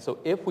needs. And so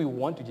if we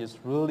want to just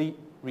really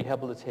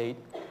rehabilitate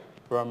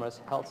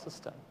Burma's health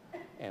system,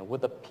 and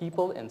with the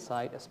people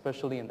inside,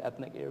 especially in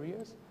ethnic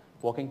areas,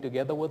 working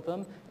together with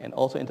them, and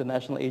also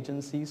international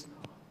agencies,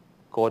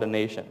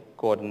 coordination.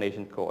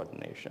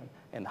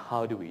 And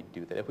how do we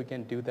do that? If we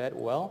can do that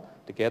well,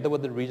 together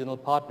with the regional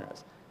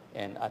partners,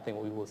 and I think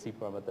we will see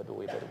Burma the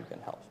way that we can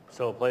help.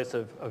 So a place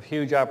of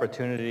huge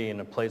opportunity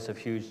and a place of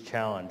huge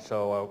challenge.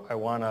 So I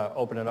want to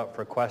open it up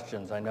for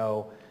questions. I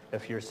know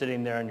if you're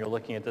sitting there and you're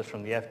looking at this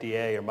from the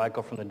FDA or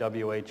Michael from the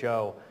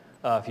WHO,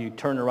 if you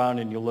turn around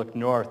and you look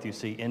north, you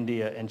see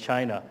India and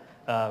China,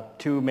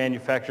 two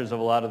manufacturers of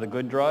a lot of the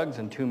good drugs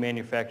and two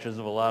manufacturers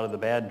of a lot of the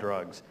bad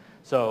drugs.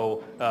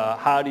 So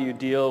how do you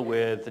deal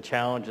with the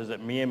challenges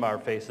that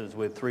Myanmar faces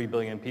with 3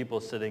 billion people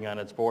sitting on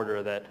its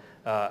border that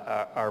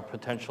are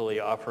potentially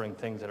offering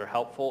things that are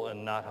helpful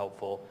and not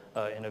helpful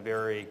in a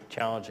very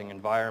challenging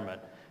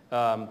environment?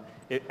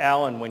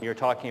 Alan, when you're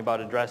talking about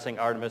addressing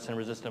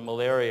artemisinin-resistant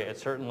malaria, it's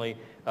certainly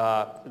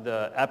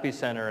the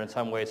epicenter in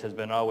some ways has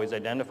been always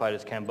identified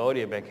as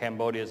Cambodia, but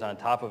Cambodia is on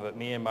top of it.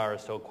 Myanmar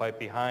is still quite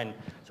behind.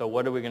 So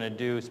what are we going to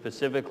do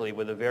specifically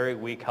with a very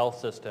weak health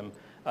system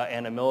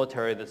and a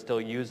military that's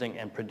still using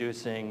and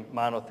producing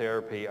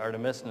monotherapy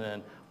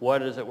artemisinin?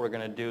 What is it we're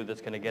going to do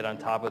that's going to get on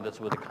top of this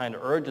with the kind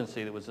of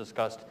urgency that was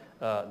discussed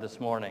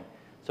this morning?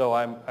 So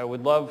I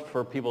would love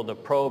for people to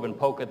probe and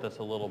poke at this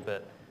a little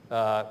bit.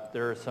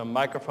 There are some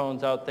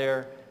microphones out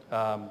there.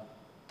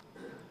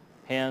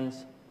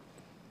 Hands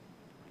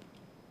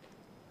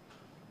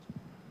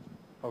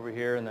over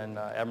here, and then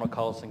Admiral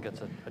Collison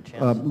gets a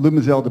chance. Lou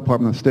Mazel,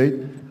 Department of State.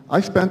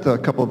 I spent a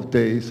couple of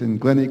days in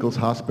Glen Eagles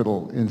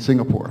Hospital in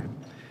Singapore,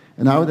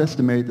 and I would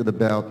estimate that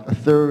about a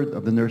third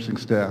of the nursing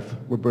staff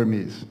were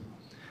Burmese.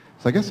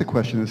 So I guess the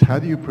question is, how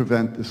do you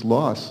prevent this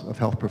loss of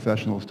health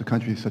professionals to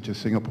countries such as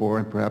Singapore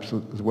and perhaps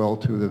as well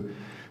to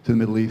the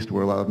Middle East,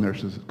 where a lot of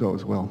nurses go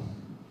as well?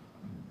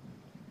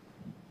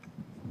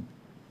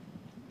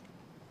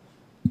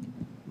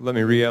 Let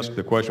me re-ask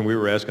the question we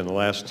were asking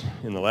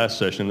in the last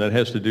session. That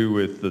has to do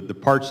with the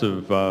parts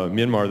of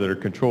Myanmar that are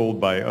controlled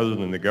by other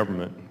than the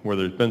government, where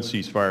there's been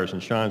ceasefires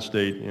in Shan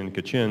State and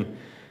Kachin,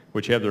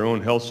 which have their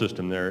own health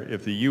system there.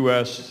 If the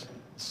U.S.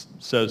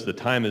 says the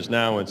time is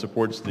now and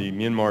supports the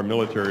Myanmar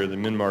military or the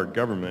Myanmar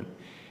government,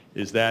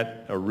 is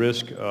that a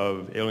risk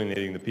of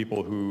alienating the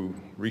people who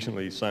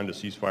recently signed a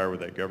ceasefire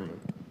with that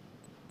government?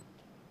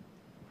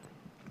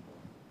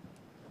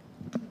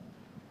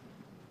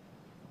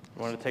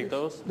 You want to take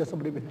those? There's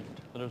somebody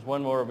behind. There's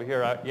one more over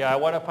here. I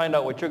want to find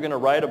out what you're going to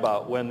write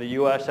about when the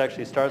U.S.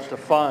 actually starts to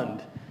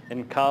fund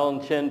and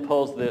Colin Chin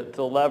pulls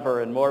the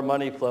lever and more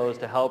money flows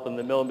to help in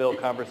the mill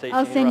conversation.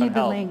 I'll send you the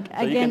health. link.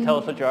 So you can tell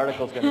us what your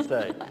article's going to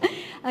say.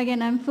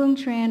 Again, I'm Phuong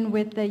Tran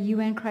with the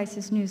UN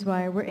Crisis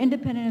Newswire. We're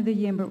independent of the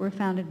UN, but we're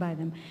founded by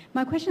them.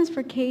 My question is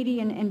for Katie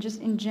and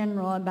just in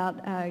general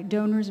about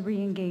donors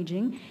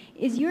re-engaging.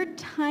 Is your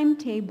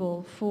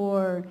timetable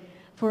for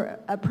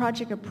a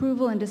project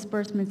approval and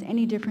disbursements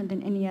any different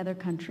than any other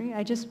country?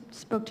 I just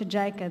spoke to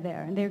JICA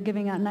there, and they're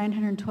giving out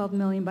 $912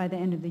 million by the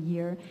end of the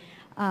year.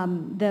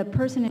 The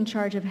person in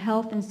charge of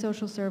health and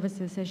social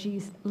services says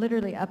she's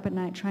literally up at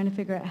night trying to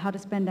figure out how to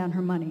spend down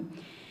her money.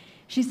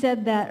 She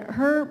said that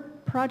her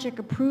project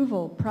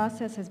approval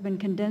process has been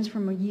condensed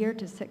from a year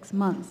to 6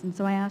 months. And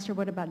so I asked her,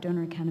 what about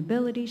donor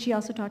accountability? She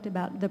also talked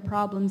about the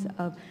problems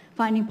of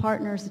finding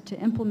partners to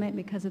implement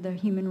because of the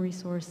human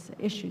resource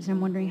issues. I'm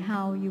wondering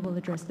how you will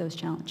address those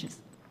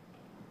challenges.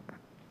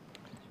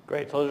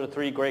 Great. So those are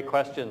 3 great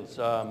questions.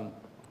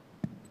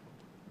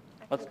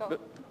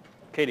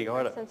 Katie, go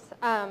ahead. Since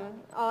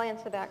I'll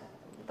answer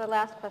the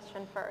last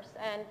question first.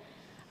 And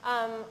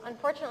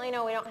unfortunately,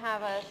 no, we don't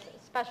have a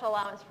special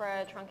allowance for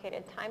a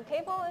truncated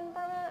timetable in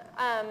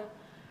Burma.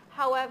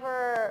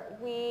 However,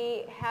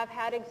 we have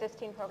had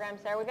existing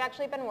programs there. We've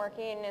actually been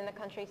working in the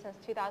country since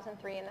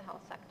 2003 in the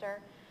health sector.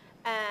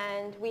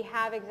 And we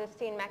have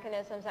existing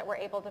mechanisms that we're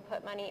able to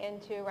put money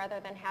into rather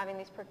than having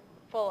these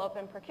full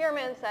open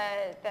procurements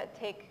that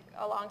take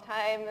a long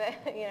time.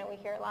 We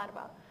hear a lot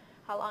about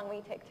how long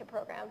we take to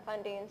program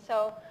funding.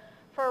 So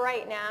for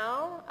right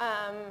now,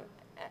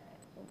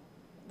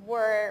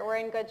 we're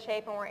in good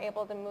shape and we're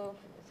able to move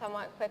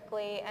somewhat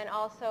quickly. And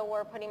also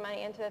we're putting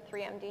money into the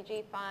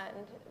 3MDG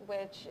fund,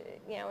 which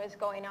is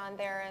going on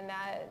there, and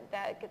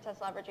that gets us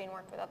leveraging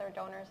work with other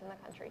donors in the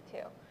country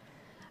too.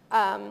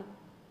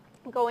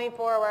 Going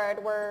forward,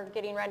 we're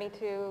getting ready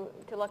to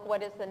look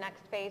what is the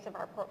next phase of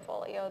our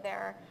portfolio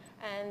there.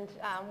 And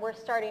we're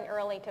starting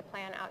early to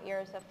plan out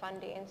years of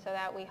funding so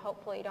that we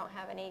hopefully don't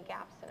have any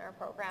gaps in our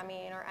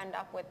programming or end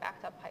up with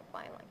backed up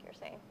pipeline like you're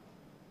saying.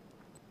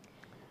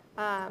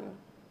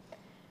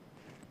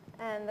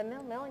 And the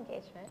mill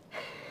engagement.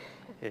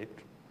 Okay.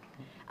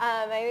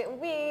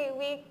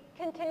 We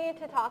continue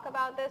to talk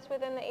about this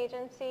within the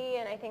agency,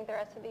 and I think the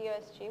rest of the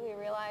USG, we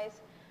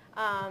realize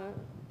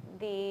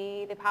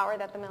the power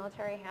that the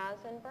military has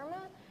in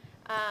Burma.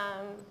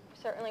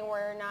 Certainly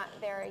we're not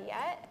there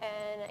yet,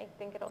 and I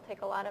think it'll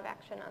take a lot of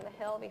action on the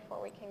Hill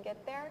before we can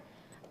get there.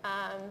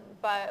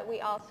 But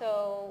we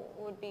also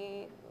would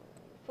be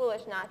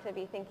foolish not to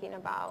be thinking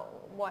about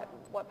what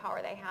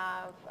power they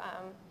have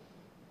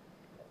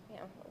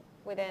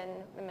within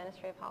the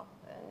Ministry of Health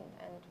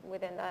and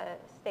within the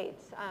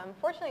states.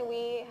 Fortunately,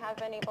 we have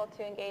been able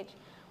to engage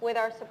with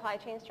our supply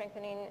chain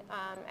strengthening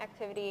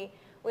activity.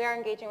 We are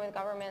engaging with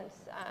governments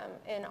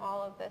in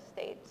all of the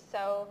states.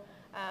 So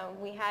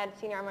we had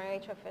senior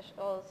MRH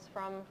officials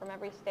from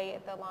every state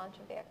at the launch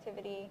of the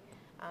activity,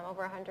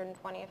 over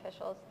 120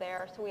 officials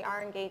there. So we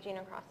are engaging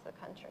across the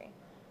country.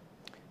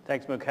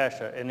 Thanks,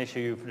 Mukesh. An issue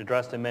you've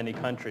addressed in many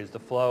countries, the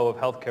flow of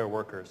healthcare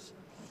workers.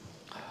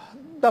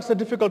 That's a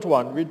difficult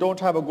one. We don't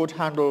have a good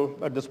handle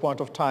at this point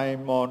of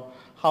time on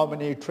how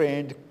many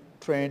trained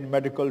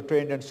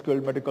and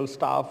skilled medical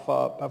staff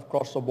have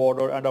crossed the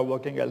border and are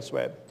working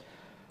elsewhere.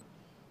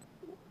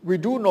 We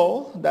do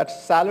know that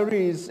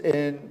salaries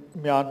in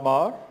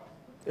Myanmar,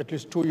 at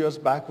least 2 years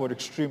back, were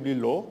extremely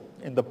low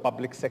in the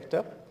public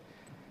sector.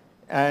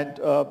 And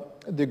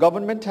the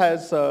government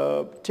has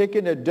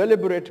taken a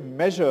deliberate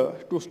measure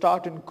to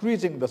start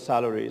increasing the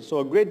salaries. So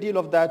a great deal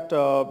of that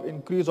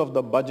increase of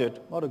the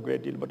budget, not a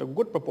great deal, but a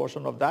good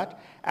proportion of that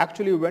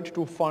actually went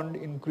to fund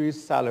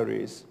increased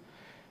salaries.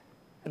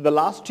 In the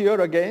last year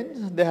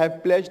again, they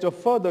have pledged a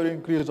further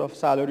increase of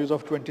salaries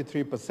of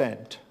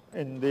 23%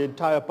 in the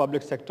entire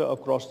public sector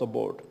across the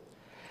board.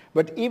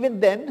 But even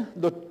then,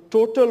 the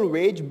total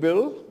wage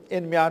bill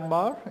in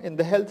Myanmar in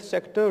the health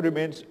sector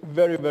remains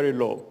very, very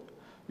low.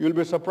 You'll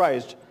be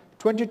surprised,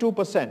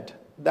 22%,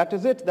 that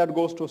is it, that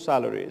goes to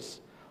salaries.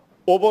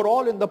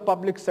 Overall in the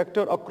public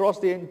sector across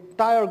the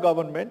entire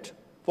government,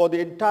 for the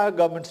entire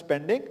government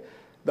spending,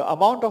 the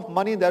amount of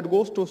money that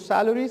goes to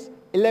salaries,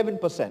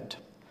 11%.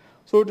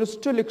 So it is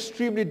still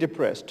extremely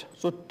depressed.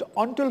 So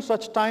until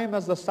such time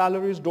as the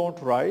salaries don't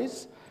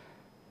rise,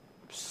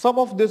 some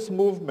of this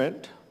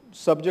movement,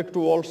 subject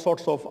to all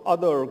sorts of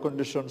other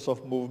conditions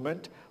of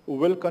movement,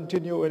 will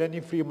continue in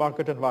any free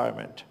market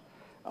environment.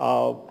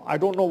 I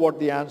don't know what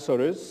the answer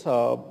is.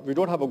 We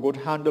don't have a good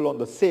handle on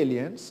the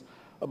salience,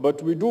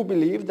 but we do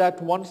believe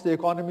that once the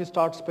economy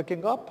starts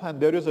picking up and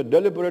there is a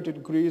deliberate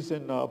increase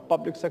in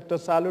public sector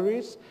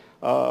salaries,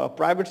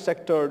 private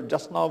sector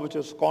just now, which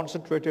is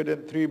concentrated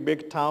in 3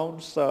 big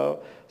towns,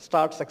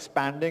 starts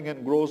expanding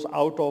and grows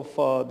out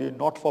of the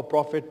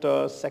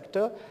not-for-profit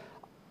sector,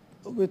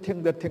 we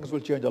think that things will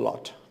change a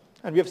lot.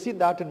 And we have seen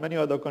that in many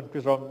other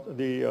countries around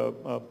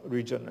the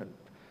region. And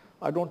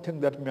I don't think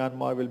that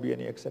Myanmar will be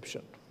any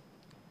exception.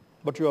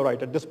 But you are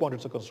right, at this point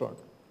it's a concern.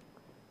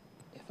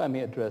 If I may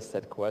address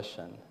that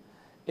question,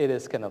 it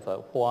is kind of a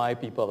why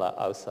people are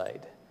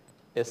outside.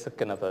 It's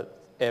kind of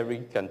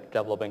every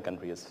developing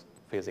country is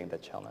facing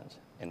that challenge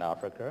in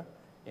Africa,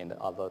 in the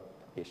other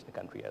Asian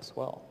country as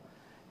well.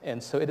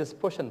 And so it is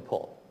push and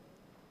pull.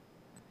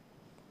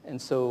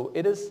 And so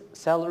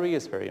salary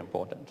is very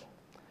important.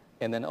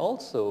 And then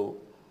also,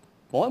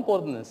 more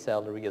important than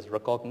salary is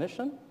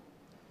recognition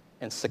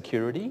and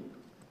security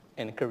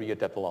and career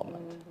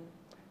development. Mm-hmm.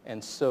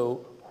 And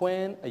so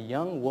when a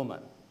young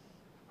woman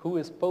who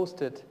is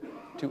posted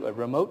to a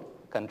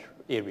remote country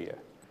area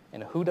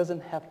and who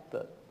doesn't have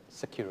the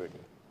security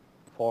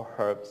for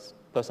her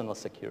personal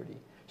security,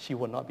 she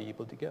will not be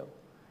able to go.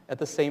 At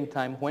the same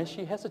time, when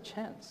she has a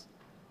chance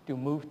to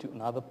move to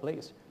another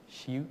place,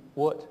 she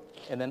would.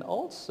 And then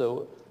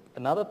also,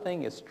 another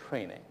thing is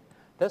training.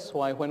 That's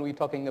why when we're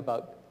talking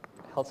about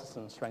health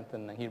system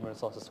strengthening and human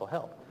resources for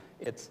health,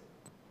 it's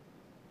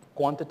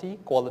quantity,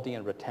 quality,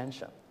 and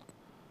retention.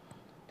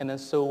 And then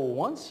so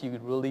once you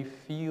really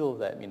feel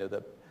that,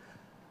 that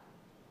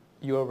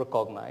you are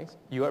recognized,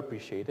 you are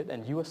appreciated,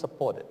 and you are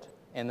supported.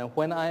 And then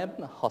when I am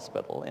in a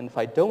hospital, and if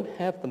I don't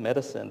have the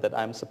medicine that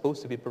I'm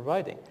supposed to be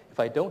providing, if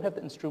I don't have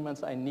the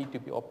instruments I need to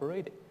be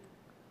operating,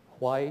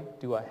 why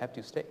do I have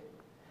to stay?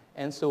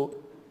 And so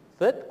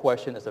that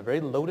question is a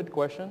very loaded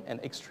question and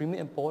extremely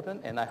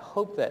important, and I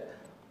hope that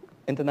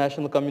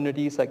international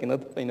communities, like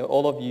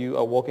all of you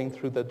are walking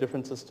through the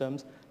different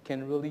systems,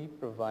 can really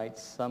provide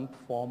some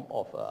form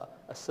of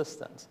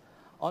assistance.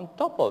 On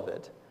top of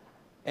it,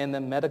 and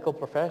the medical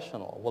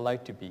professional would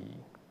like to be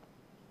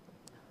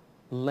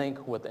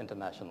linked with the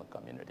international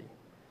community.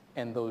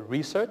 And the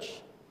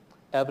research,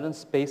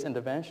 evidence-based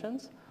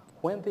interventions,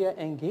 when they are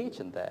engaged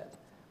in that,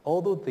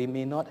 although they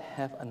may not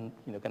have kind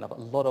of a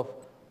lot of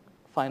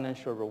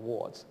financial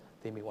rewards,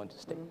 they may want to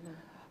stay. Mm-hmm.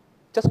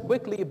 Just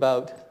quickly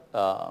about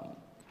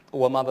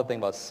one other thing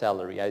about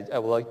salary. I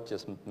would like to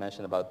just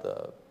mention about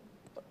the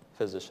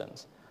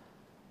physicians.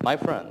 My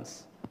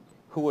friends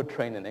who were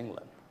trained in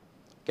England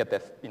get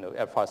their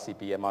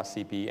FRCP,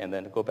 MRCP, and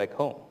then go back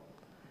home.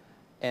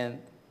 And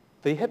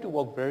they have to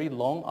work very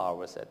long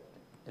hours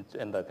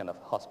in the kind of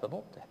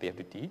hospital. They have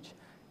to teach.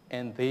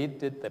 And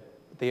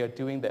they are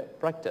doing their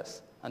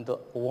practice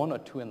until 1 or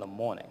 2 in the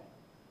morning.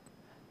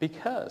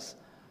 because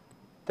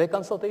their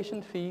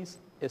consultation fees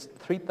is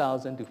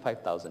 3,000 to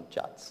 5,000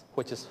 kyats,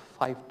 which is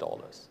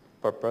 $5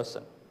 per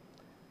person.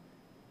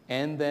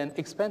 And then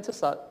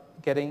expenses are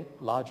getting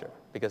larger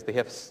because they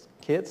have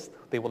kids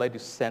they would like to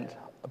send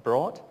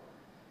abroad.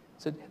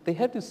 So they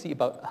have to see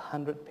about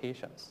 100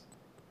 patients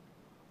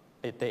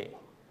a day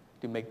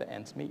to make the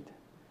ends meet.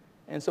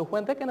 And so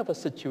when that kind of a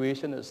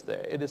situation is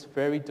there, it is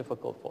very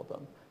difficult for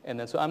them. And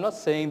then so I'm not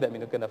saying that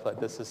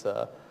this is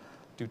to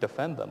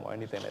defend them or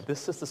anything.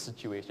 This is the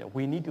situation.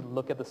 We need to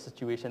look at the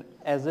situation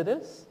as it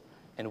is,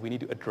 and we need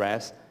to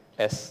address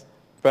as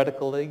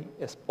practically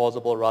as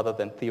possible rather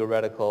than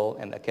theoretical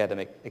and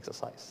academic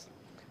exercise.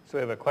 So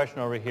we have a question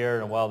over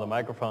here, and while the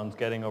microphone's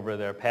getting over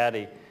there,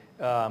 Patty,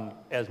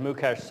 as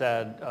Mukesh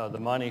said, the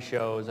money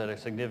shows that a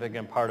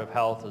significant part of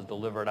health is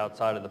delivered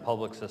outside of the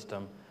public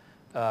system.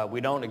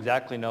 We don't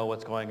exactly know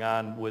what's going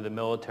on with the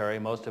military,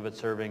 most of it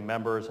serving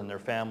members and their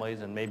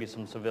families and maybe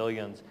some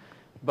civilians.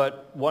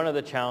 But one of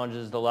the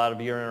challenges, a lot of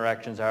your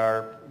interactions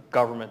are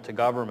government to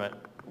government,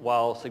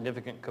 while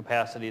significant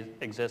capacity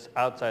exists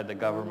outside the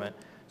government.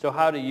 So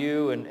how do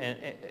you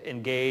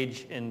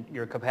engage in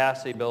your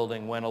capacity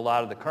building when a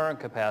lot of the current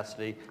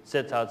capacity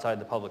sits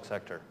outside the public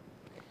sector?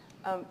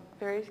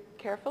 Very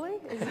carefully.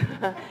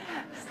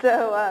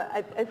 So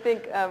I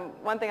think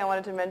one thing I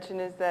wanted to mention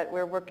is that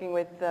we're working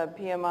with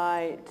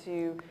PMI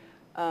to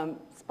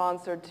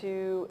sponsor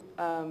two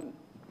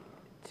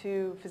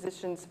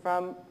physicians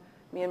from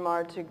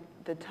Myanmar to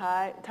the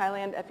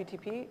Thailand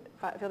FETP,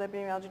 Field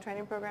Epidemiology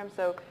Training Program.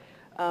 So,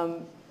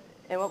 and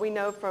what we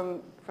know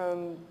from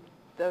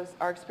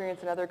our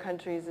experience in other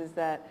countries is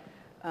that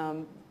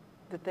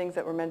the things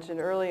that were mentioned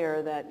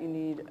earlier, that you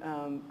need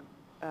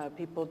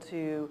people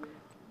to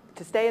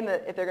stay in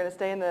if they're going to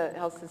stay in the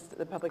health system,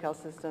 the public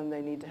health system,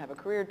 they need to have a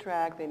career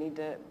track, they need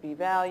to be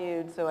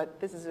valued. So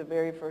this is a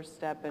very first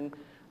step and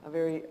a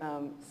very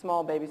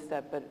small baby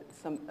step, but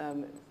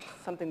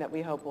something that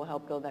we hope will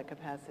help build that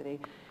capacity.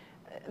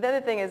 The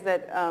other thing is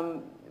that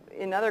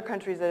in other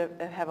countries that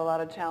have a lot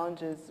of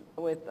challenges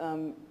with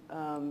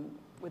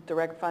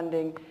direct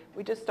funding,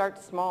 we just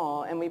start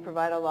small, and we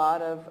provide a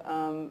lot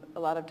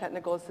of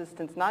technical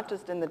assistance, not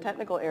just in the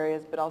technical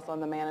areas, but also in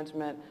the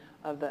management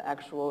of the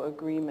actual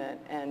agreement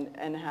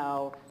and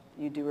how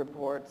you do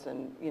reports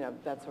and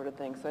that sort of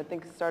thing. So I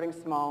think starting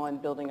small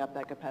and building up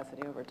that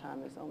capacity over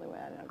time is the only way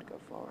I know to go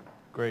forward.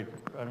 Great.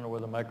 I don't know where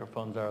the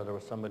microphones are. There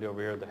was somebody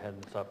over here that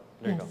had this up.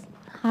 There Yes. you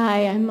go.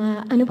 Hi, I'm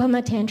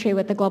Anupama Tantri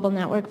with the Global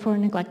Network for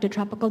Neglected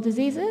Tropical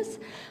Diseases.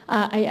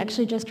 I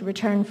actually just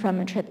returned from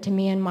a trip to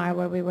Myanmar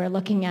where we were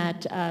looking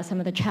at some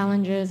of the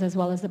challenges as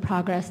well as the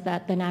progress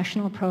that the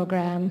national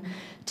program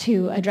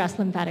to address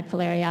lymphatic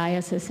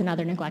filariasis and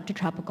other neglected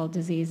tropical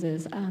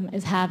diseases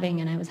is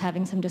having, and I was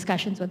having some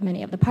discussions with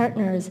many of the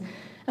partners.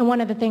 And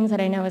one of the things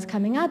that I know is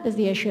coming up is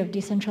the issue of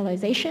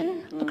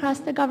decentralization across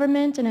the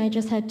government, and I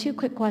just had two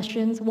quick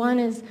questions. One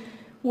is,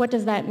 what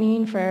does that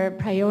mean for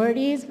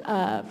priorities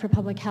for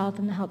public health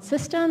and the health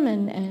system,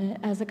 and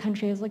as the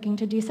country is looking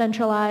to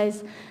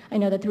decentralize? I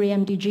know the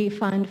 3MDG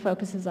fund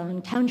focuses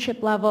on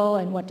township level,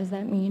 and what does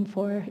that mean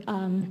for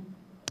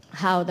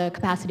how the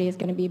capacity is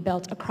going to be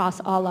built across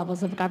all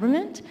levels of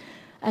government?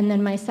 And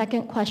then my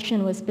second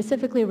question was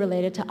specifically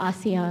related to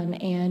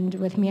ASEAN, and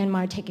with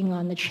Myanmar taking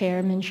on the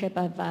chairmanship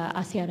of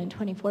ASEAN in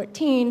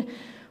 2014,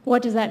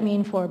 what does that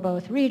mean for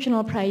both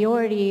regional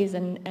priorities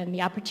and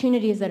the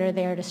opportunities that are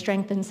there to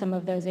strengthen some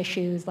of those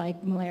issues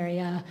like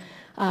malaria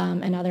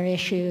and other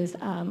issues,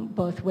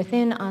 both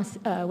within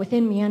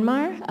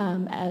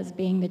Myanmar as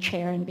being the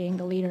chair and being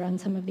the leader on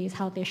some of these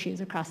health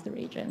issues across the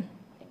region?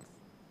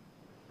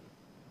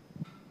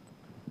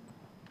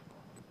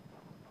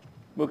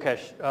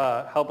 Mukesh,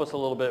 help us a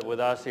little bit with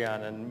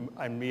ASEAN, and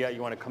Myat,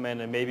 you want to come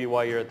in, and maybe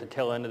while you're at the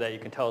tail end of that, you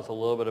can tell us a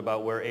little bit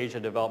about where Asia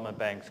Development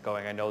Bank's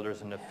going. I know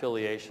there's an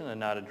affiliation and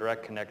not a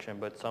direct connection,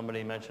 but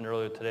somebody mentioned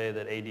earlier today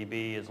that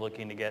ADB is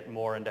looking to get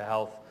more into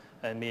health,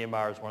 and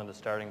Myanmar is one of the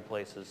starting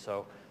places.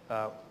 So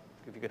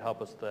if you could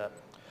help us with that.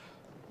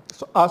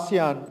 So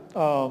ASEAN,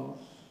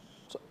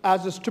 so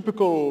as is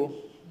typical,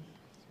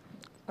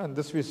 and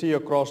this we see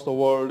across the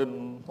world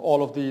in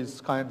all of these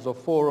kinds of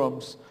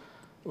forums,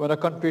 when a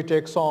country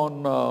takes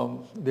on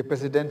the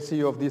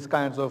presidency of these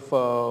kinds of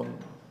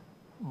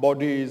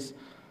bodies,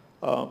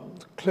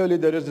 clearly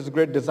there is this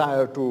great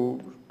desire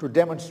to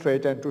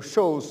demonstrate and to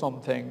show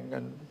something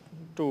and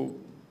to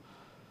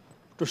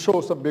show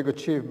some big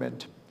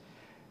achievement.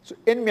 So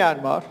in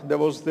Myanmar, there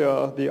was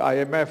the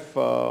IMF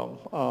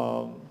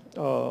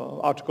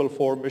Article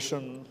 4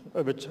 mission,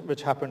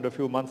 which happened a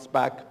few months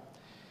back.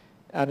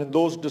 And in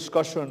those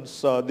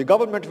discussions, the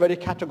government very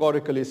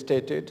categorically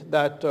stated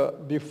that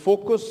the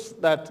focus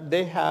that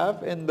they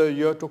have in the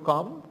year to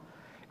come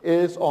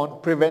is on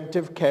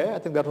preventive care. I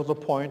think that was a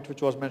point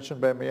which was mentioned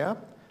by Myat.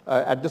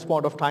 At this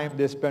point of time,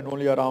 they spend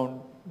only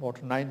around,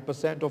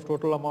 9% of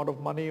total amount of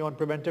money on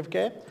preventive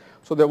care.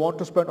 So they want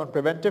to spend on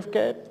preventive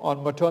care,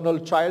 on maternal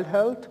child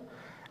health,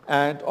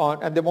 and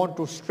they want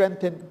to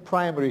strengthen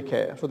primary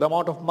care. So the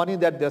amount of money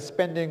that they're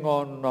spending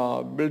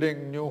on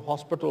building new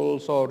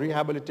hospitals or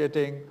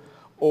rehabilitating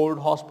old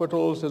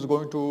hospitals is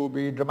going to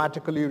be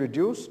dramatically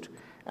reduced,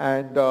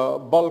 and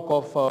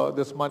bulk of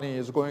this money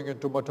is going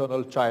into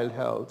maternal child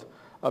health,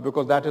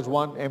 because that is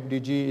one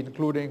MDG,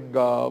 including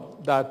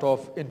that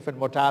of infant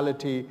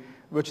mortality,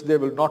 which they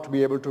will not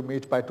be able to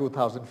meet by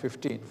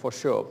 2015 for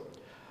sure.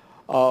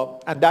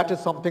 And that is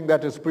something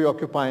that is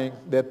preoccupying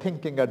their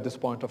thinking at this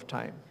point of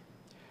time.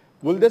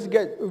 Will this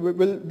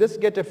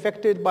get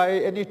affected by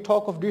any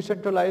talk of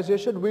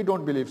decentralization? We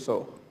don't believe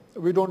so.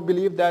 We don't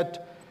believe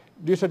that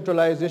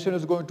decentralization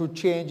is going to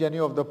change any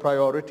of the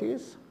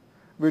priorities.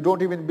 We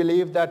don't even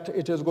believe that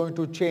it is going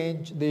to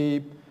change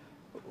the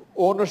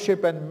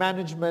ownership and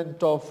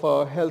management of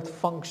health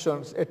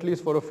functions, at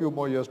least for a few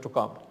more years to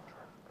come.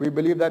 We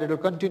believe that it will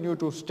continue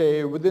to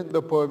stay within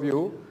the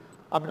purview.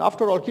 I mean,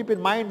 after all, keep in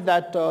mind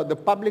that the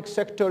public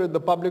sector in the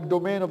public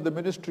domain of the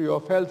Ministry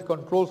of Health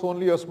controls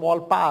only a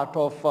small part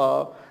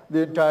of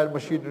the entire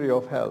machinery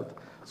of health.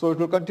 So it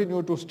will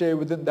continue to stay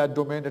within that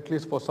domain, at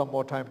least for some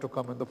more time to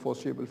come in the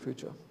foreseeable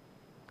future.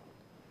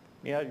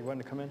 Myat, you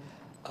want to come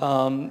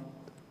in?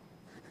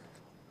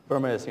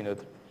 Burma is,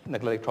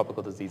 neglected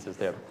tropical diseases,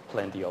 there are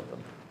plenty of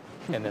them.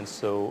 And then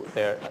so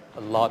there are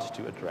a lot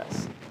to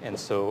address. And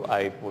so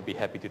I would be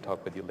happy to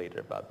talk with you later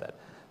about that.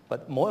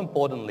 But more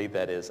importantly,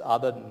 that is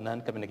other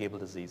non-communicable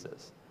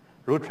diseases.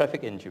 Road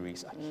traffic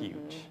injuries are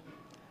huge.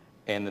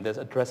 And this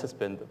address has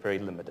been very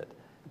limited.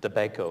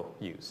 Tobacco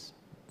use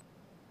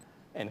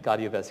and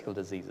cardiovascular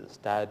diseases,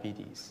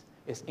 diabetes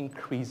is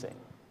increasing,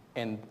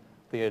 and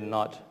they are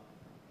not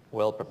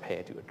well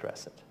prepared to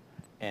address it.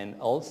 And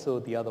also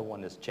the other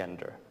one is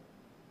gender.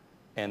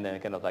 And then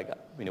kind of like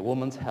a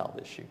women's health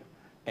issue.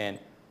 And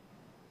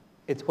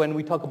it's when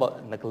we talk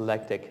about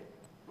neglected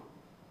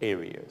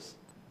areas,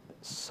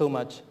 so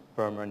much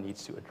Burma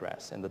needs to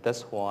address, and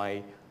that's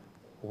why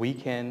we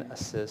can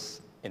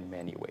assist in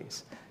many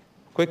ways.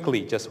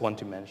 Quickly, just want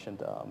to mention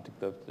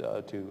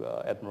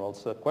to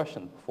Admiral's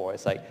question before,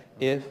 it's like,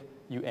 if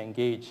you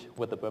engage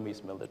with the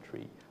Burmese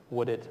military,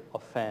 would it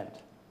offend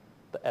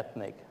the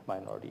ethnic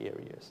minority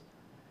areas?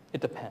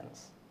 It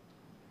depends.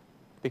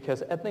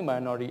 Because ethnic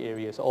minority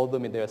areas, although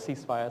there are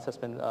ceasefires has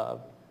been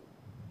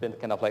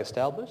kind of like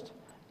established,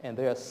 and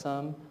there are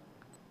some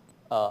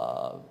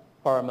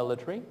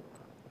paramilitary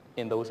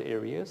in those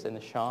areas, in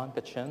the Shan,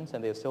 Kachins,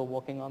 and they're still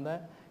working on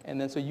that.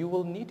 And then so you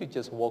will need to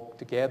just work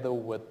together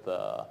with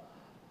the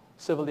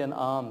civilian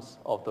arms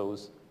of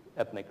those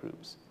ethnic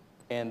groups.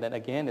 And then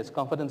again, its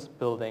confidence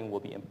building will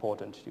be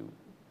important to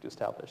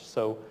establish.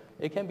 So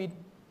it can be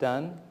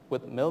done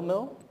with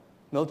mill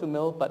to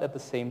mill, but at the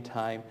same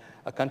time,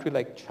 a country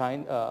like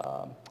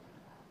China,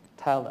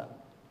 Thailand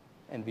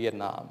and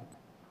Vietnam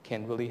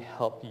can really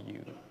help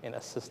you in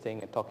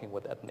assisting and talking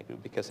with ethnic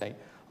group, because a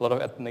lot of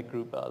ethnic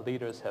group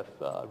leaders have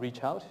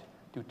reached out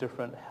to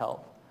different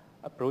health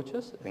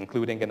approaches,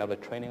 including kind of the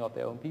training of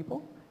their own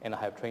people. And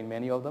I have trained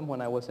many of them when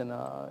I was in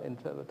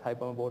the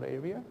Thai-Burma border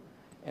area.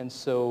 And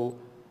so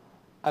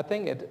I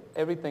think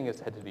everything has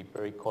had to be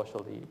very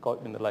cautiously,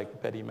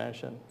 like Betty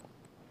mentioned,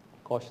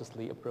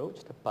 cautiously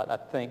approached. But I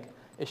think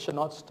it should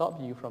not stop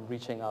you from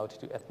reaching out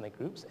to ethnic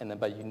groups,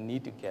 but you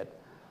need to get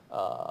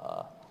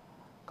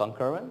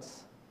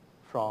concurrence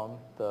from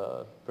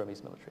the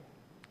Burmese military.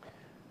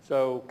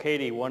 So,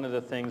 Katie, one of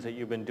the things that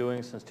you've been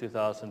doing since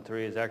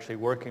 2003 is actually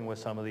working with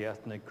some of the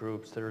ethnic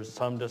groups. There's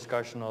some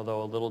discussion,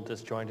 although a little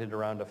disjointed,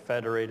 around a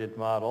federated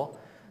model.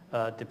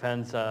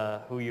 Depends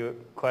who you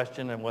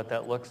question and what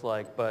that looks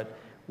like. But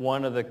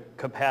one of the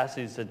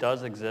capacities that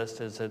does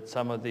exist is that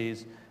some of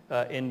these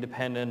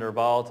independent or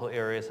volatile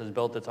areas has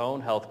built its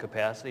own health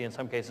capacity, in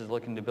some cases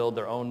looking to build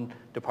their own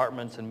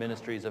departments and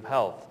ministries of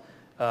health.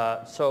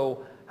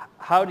 So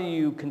how do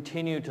you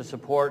continue to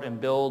support and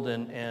build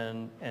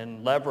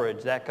and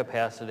leverage that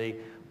capacity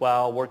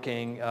while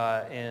working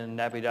in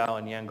Naypyidaw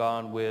and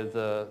Yangon with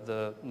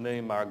the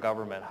Myanmar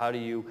government? How do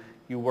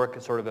you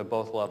work sort of at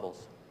both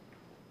levels?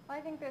 Well,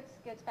 I think this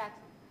gets back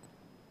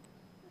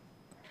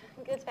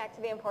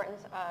to the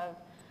importance of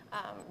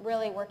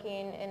really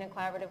working in a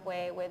collaborative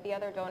way with the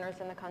other donors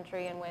in the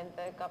country and with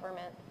the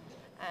government,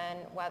 and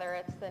whether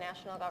it's the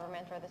national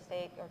government or the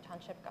state or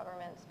township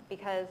governments,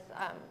 because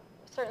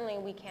certainly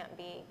we can't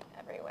be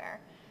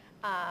everywhere.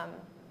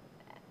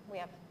 We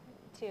have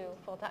 2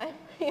 full-time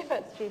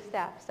USG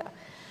staff, so.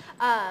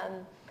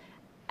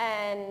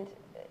 And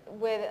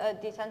with a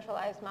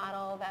decentralized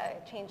model,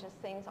 that changes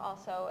things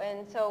also.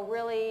 And so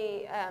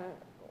really,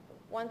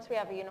 once we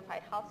have a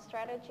unified health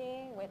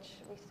strategy, which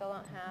we still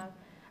don't have,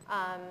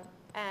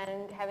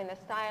 and having this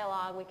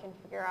dialogue, we can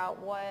figure out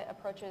what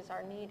approaches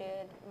are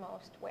needed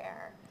most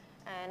where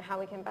and how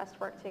we can best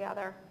work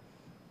together.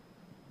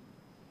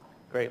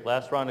 Great.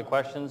 Last round of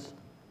questions.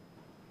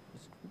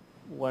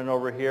 One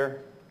over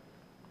here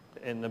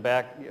in the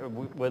back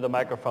with a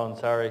microphone.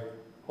 Sorry.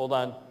 Hold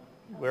on.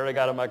 We already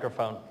got a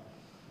microphone.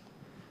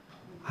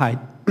 Hi.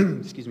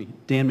 Excuse me.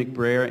 Dan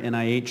McBrayer,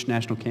 NIH,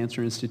 National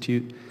Cancer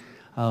Institute.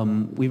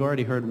 We've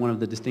already heard one of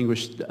the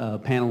distinguished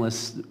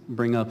panelists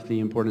bring up the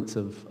importance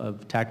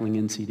of tackling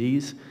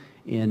NCDs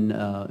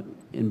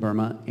in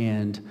Burma,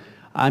 and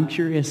I'm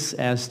curious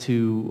as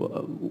to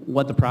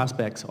what the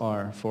prospects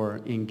are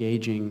for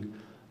engaging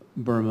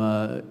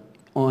Burma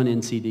on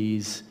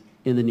NCDs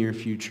in the near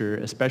future,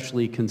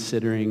 especially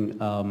considering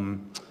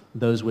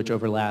those which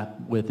overlap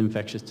with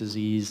infectious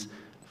disease,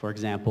 for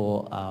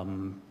example,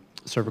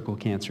 cervical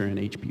cancer and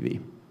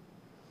HPV.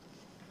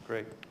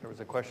 Great. There was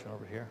a question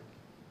over here.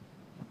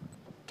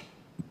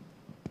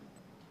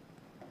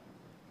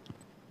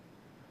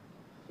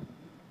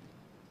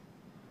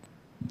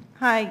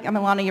 Hi, I'm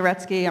Ilana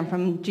Uretsky. I'm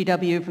from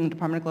GW, from the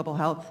Department of Global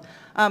Health.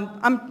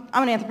 I'm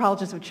an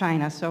anthropologist of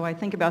China, so I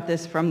think about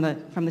this from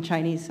the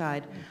Chinese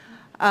side.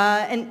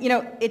 And you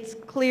know, it's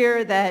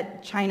clear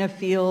that China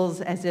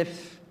feels as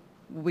if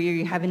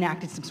we have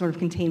enacted some sort of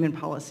containment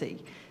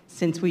policy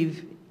since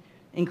we've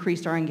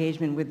increased our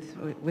engagement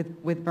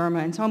with Burma.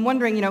 And so I'm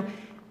wondering, you know,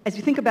 as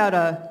you think about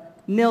a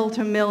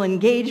mill-to-mill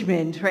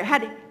engagement, right,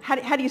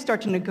 how do you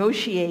start to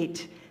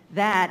negotiate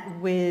that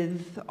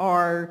with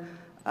our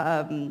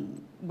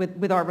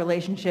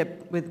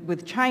relationship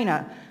with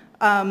China?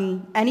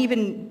 And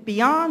even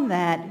beyond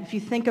that, if you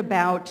think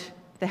about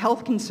the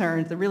health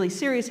concerns, the really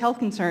serious health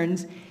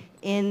concerns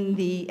in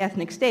the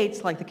ethnic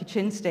states, like the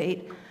Kachin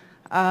state,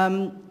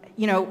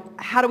 you know,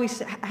 how do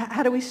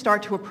we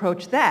start to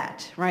approach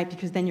that, right?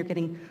 Because then you're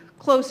getting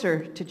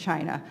closer to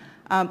China.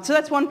 So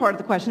that's one part of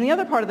the question. The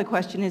other part of the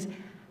question is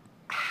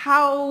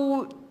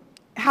how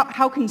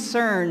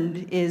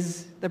concerned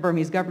is the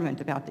Burmese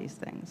government about these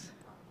things?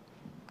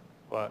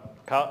 Well,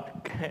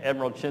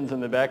 Admiral Chin's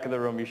in the back of the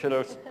room. You should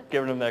have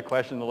given him that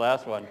question in the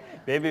last one.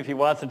 Maybe if he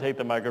wants to take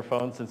the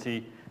microphone, since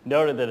he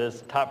noted that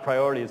his top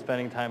priority is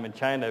spending time in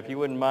China, if you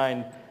wouldn't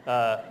mind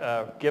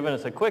giving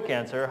us a quick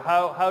answer,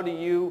 how do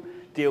you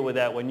deal with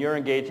that when you're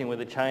engaging with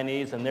the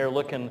Chinese and they're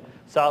looking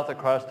south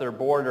across their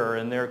border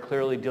and they're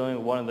clearly dealing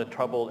with one of the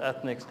troubled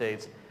ethnic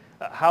states?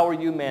 How are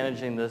you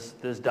managing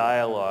this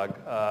dialogue,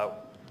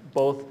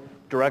 both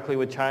directly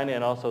with China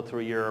and also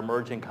through your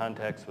emerging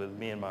contacts with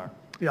Myanmar?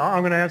 Yeah,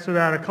 I'm going to answer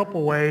that a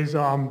couple ways.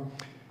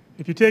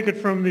 If you take it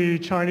from the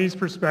Chinese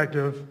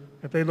perspective,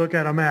 if they look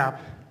at a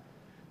map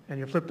and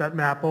you flip that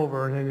map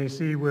over and then you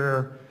see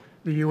where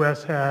the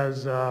U.S.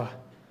 has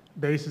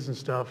bases and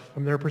stuff,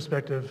 from their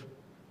perspective,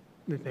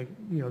 they think,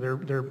 you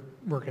know,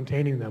 we're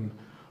containing them.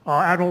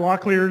 Admiral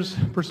Locklear's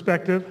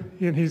perspective,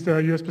 and he's the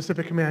U.S.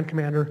 Pacific Command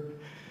commander,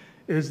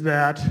 is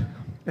that,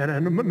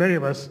 and many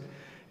of us,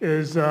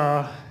 is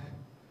the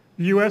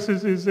U.S.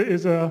 is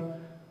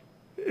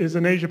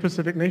an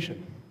Asia-Pacific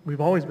nation.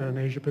 We've always been an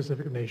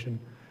Asia-Pacific nation.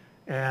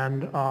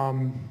 And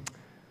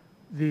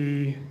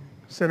the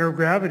center of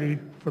gravity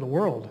for the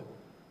world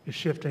is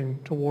shifting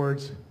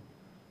towards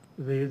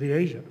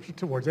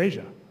towards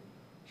Asia,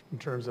 in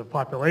terms of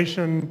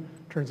population,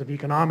 in terms of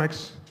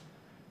economics.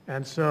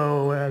 And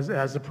so,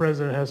 as the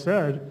president has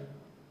said,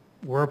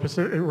 we're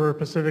a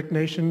Pacific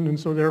nation, and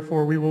so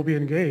therefore we will be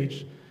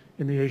engaged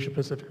in the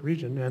Asia-Pacific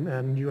region,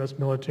 and U.S.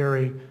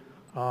 military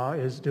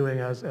is doing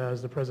as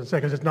the president said,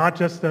 because it's not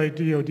just the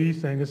DoD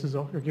thing. This is,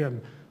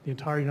 again, the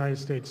entire United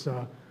States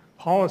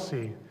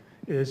policy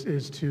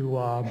is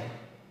to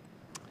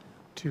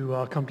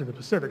come to the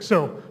Pacific.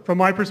 So from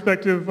my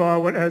perspective,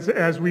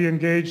 as we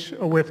engage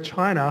with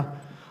China,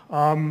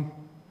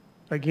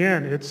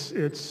 again, it's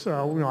you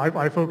know,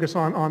 I focus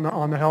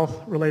on the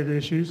health-related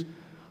issues.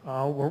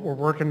 We're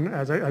working,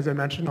 as I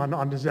mentioned,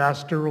 on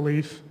disaster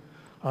relief,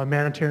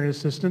 humanitarian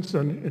assistance,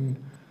 and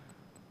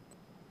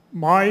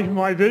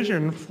my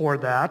vision for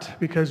that,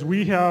 because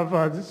we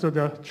have, so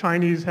the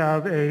Chinese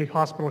have a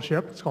hospital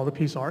ship, it's called the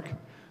Peace Ark.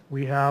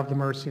 We have the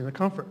Mercy and the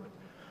Comfort.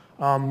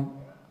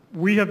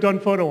 We have done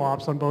photo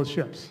ops on both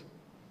ships.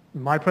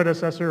 My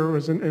predecessor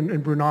was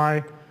in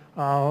Brunei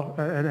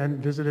and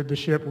visited the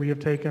ship. We have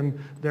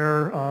taken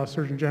their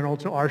Surgeon General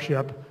to our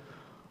ship.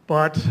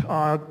 But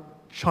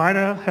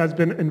China has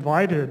been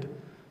invited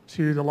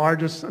to the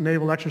largest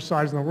naval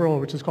exercise in the world,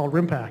 which is called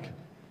RIMPAC,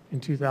 in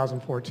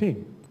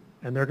 2014.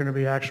 And they're going to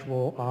be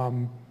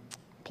actual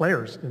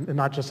players and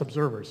not just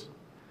observers.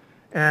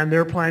 And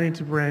they're planning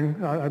to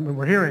bring, I mean,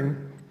 we're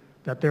hearing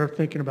that they're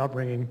thinking about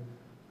bringing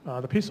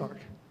the Peace Ark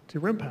to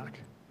RIMPAC.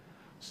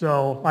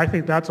 So I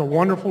think that's a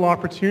wonderful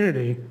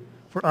opportunity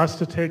for us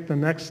to take the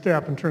next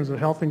step in terms of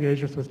health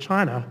engagements with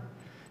China,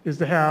 is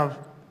to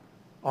have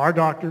our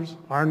doctors,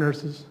 our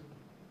nurses,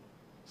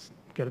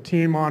 get a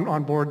team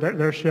on board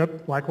their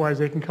ship. Likewise,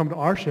 they can come to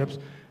our ships.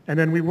 And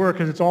then we work,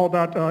 because it's all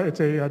about, it's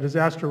a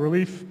disaster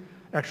relief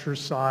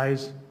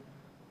exercise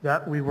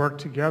that we work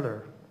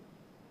together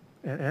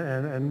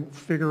and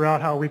figure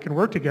out how we can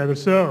work together.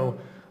 So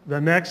the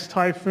next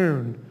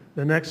typhoon,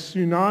 the next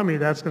tsunami,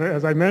 that's going to,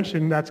 as I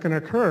mentioned, that's going to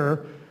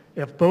occur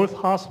if both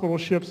hospital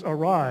ships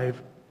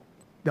arrive,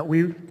 that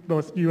we,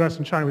 both U.S.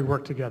 and China, we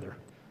work together.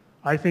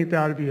 I think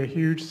that would be a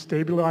huge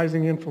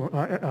stabilizing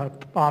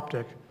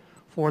optic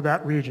for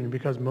that region,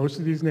 because most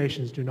of these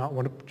nations do not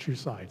want to choose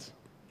sides.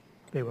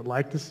 They would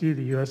like to see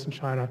the U.S. and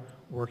China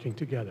working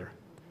together.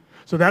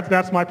 So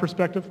that's my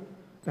perspective,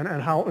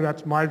 and how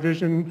that's my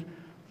vision,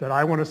 that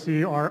I want to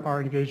see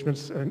our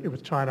engagements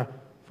with China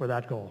for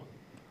that goal.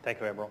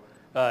 Thank you, Admiral.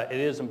 It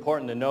is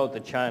important to note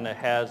that China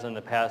has in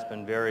the past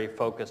been very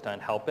focused on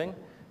helping.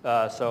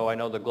 So I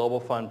know the Global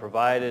Fund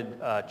provided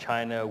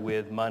China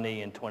with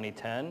money in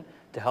 2010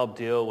 to help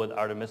deal with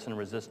artemisinin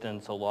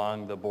resistance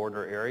along the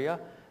border area.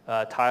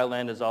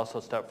 Thailand has also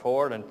stepped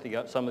forward, and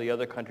some of the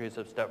other countries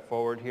have stepped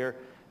forward here.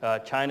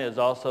 China is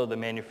also the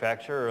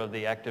manufacturer of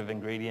the active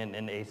ingredient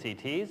in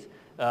ACTs.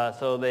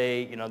 So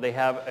they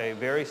have a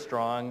very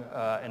strong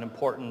and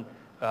important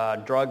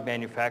drug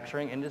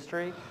manufacturing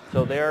industry.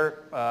 So they're,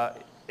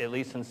 at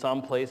least in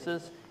some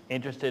places,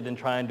 interested in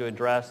trying to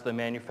address the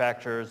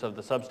manufacturers of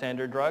the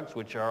substandard drugs,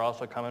 which are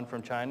also coming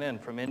from China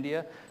and from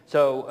India.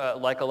 So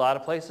like a lot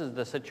of places,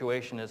 the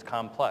situation is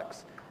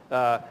complex.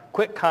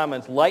 Quick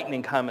comments,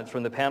 lightning comments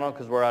from the panel,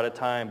 because we're out of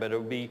time, but it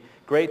would be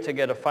great to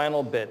get a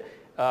final bit.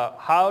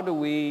 How do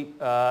we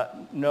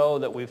know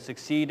that we've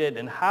succeeded,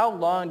 and how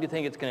long do you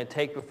think it's going to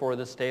take before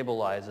this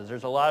stabilizes?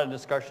 There's a lot of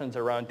discussions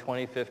around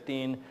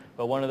 2015,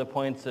 but one of the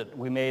points that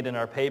we made in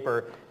our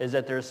paper is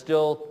that there's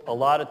still a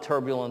lot of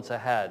turbulence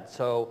ahead.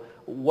 So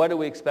what do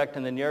we expect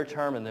in the near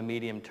term and the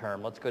medium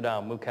term? Let's go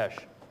down. Mukesh.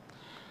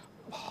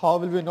 How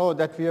will we know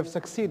that we have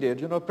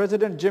succeeded? You know,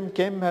 President Jim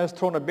Kim has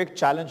thrown a big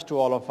challenge to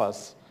all of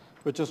us,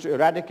 which is to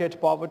eradicate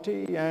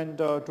poverty and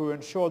to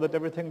ensure that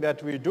everything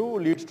that we do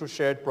leads to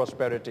shared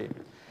prosperity.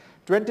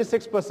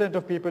 26%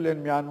 of people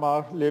in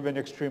Myanmar live in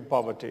extreme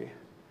poverty.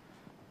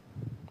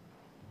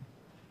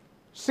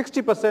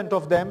 60%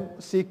 of them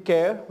seek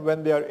care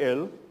when they are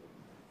ill,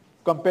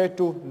 compared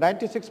to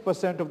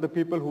 96% of the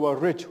people who are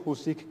rich who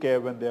seek care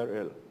when they are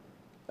ill.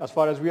 As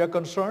far as we are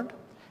concerned,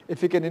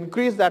 if we can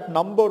increase that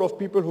number of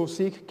people who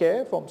seek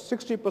care from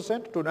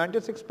 60% to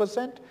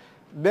 96%,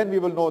 then we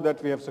will know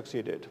that we have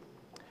succeeded.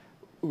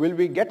 Will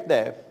we get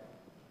there?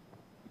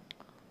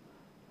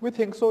 We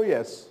think so,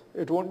 yes.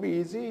 It won't be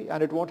easy,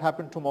 and it won't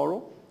happen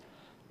tomorrow.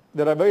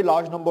 There are a very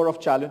large number of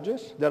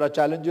challenges. There are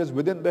challenges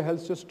within the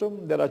health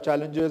system. There are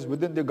challenges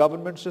within the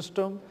government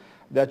system.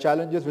 There are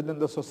challenges within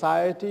the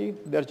society.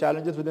 There are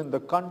challenges within the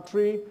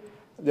country.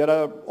 There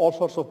are all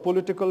sorts of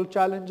political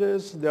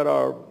challenges. There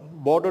are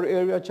border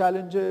area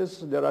challenges.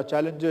 There are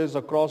challenges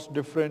across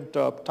different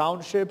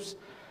townships.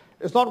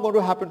 It's not going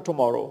to happen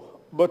tomorrow,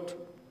 but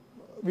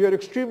we are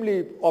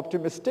extremely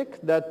optimistic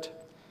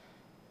that,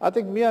 I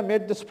think Mia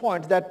made this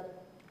point, that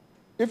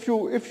if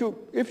you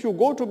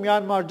go to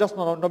Myanmar just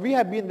now, we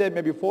have been there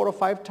maybe 4 or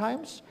 5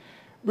 times.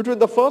 Between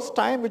the first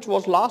time, which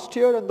was last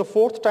year, and the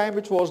 4th time,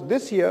 which was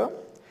this year,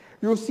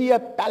 you see a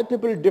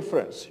palpable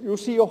difference. You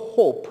see a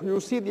hope.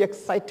 You see the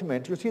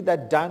excitement. You see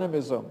that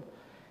dynamism.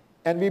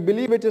 And we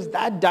believe it is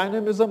that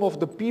dynamism of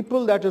the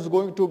people that is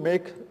going to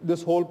make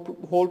this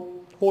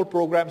whole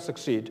program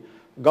succeed.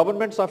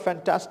 Governments are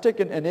fantastic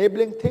in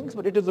enabling things,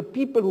 but it is the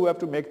people who have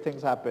to make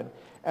things happen.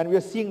 And we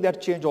are seeing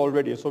that change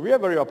already. So we are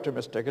very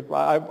optimistic.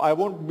 I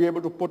won't be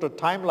able to put a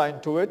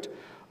timeline to it,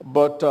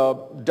 but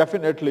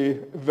definitely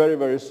very,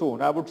 very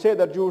soon. I would say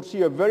that you would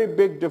see a very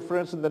big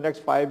difference in the next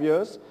 5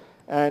 years.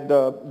 And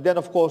then,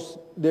 of course,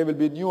 there will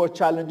be newer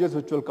challenges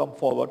which will come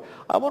forward.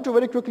 I want to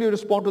very quickly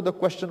respond to the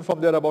question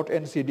from there about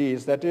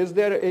NCDs. That is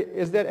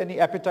there any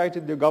appetite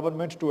in the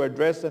government to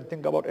address and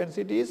think about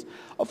NCDs?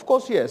 Of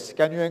course, yes.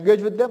 Can you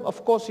engage with them?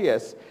 Of course,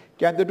 yes.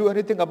 Can they do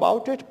anything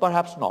about it?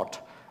 Perhaps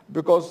not.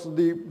 Because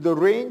the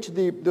range,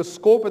 the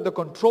scope and the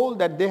control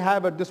that they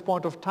have at this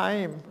point of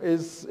time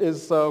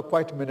is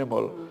quite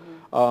minimal.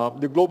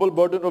 The Global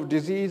Burden of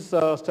Disease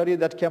study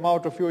that came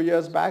out a few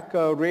years back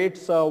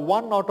rates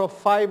 1 out of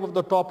 5 of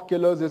the top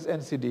killers is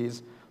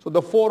NCDs. So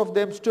the 4 of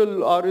them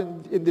still are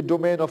in the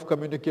domain of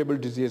communicable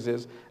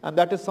diseases. And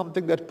that is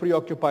something that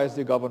preoccupies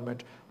the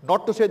government.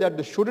 Not to say that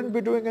they shouldn't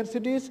be doing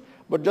NCDs,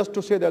 but just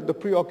to say that the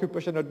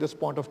preoccupation at this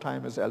point of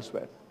time is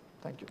elsewhere.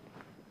 Thank you.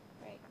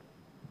 Great.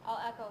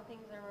 I'll echo,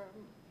 things are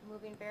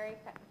moving very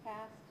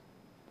fast.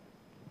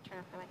 Turn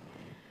off the mic.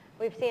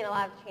 We've seen a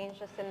lot of change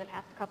just in the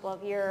past couple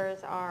of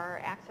years. Our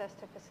access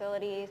to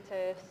facilities,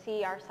 to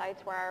see our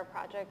sites where our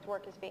project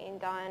work is being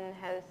done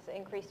has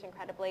increased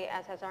incredibly,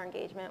 as has our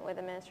engagement with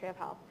the Ministry of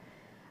Health.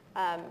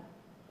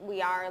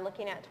 We are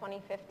looking at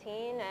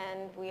 2015,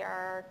 and we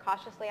are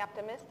cautiously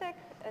optimistic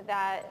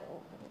that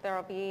there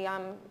will be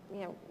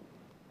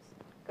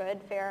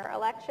good, fair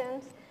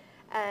elections.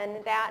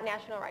 And that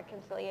national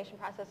reconciliation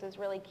process is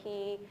really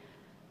key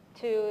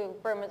to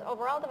Burma's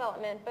overall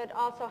development, but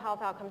also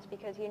health outcomes,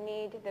 because you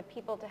need the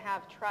people to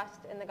have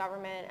trust in the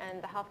government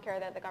and the health care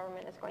that the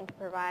government is going to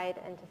provide,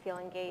 and to feel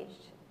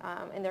engaged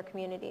in their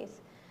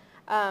communities.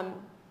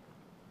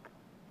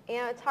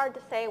 It's hard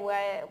to say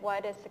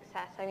what is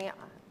success. I mean,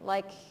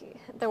 like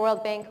the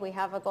World Bank, we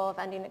have a goal of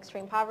ending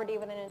extreme poverty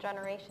within a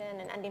generation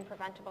and ending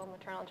preventable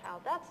maternal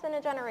child deaths in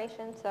a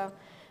generation, so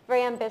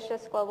very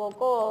ambitious global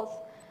goals.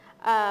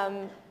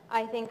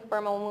 I think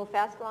Burma will move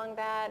fast along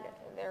that.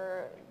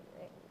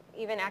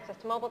 Even access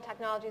to mobile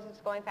technologies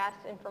is going fast.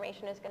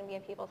 Information is going to be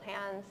in people's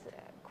hands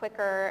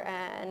quicker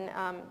and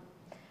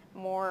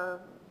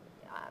more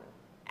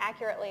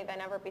accurately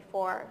than ever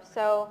before.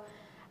 So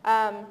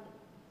I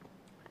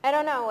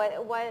don't know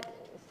what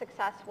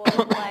success will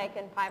look like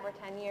in 5 or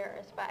 10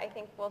 years, but I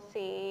think we'll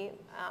see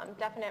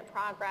definite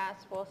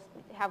progress. We'll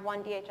have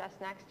one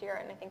DHS next year,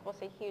 and I think we'll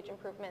see huge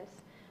improvements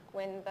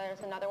when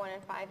there's another one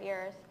in 5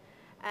 years.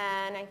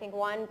 And I think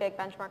one big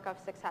benchmark of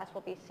success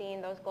will be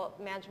seeing those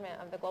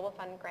management of the Global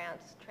Fund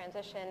grants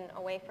transition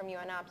away from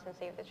UNOPS and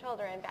Save the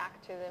Children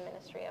back to the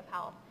Ministry of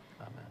Health.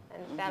 Amen.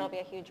 And that'll be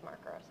a huge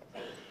marker of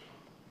success.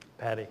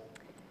 Patty.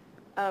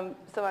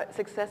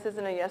 Success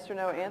isn't a yes or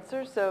no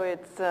answer, so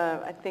it's,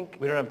 I think...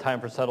 We don't have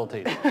time for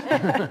subtleties.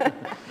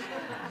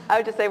 I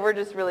would just say we're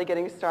just really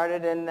getting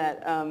started, and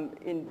that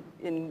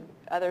in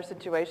other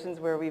situations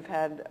where we've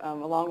had a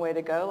long way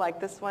to go, like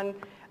this one,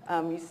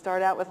 you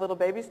start out with little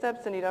baby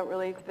steps and you don't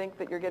really think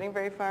that you're getting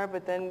very far,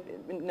 but then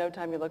in no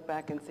time you look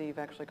back and see you've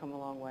actually come a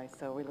long way,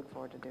 so we look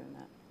forward to doing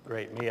that.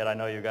 Great. Myat, I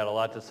know you've got a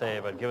lot to say,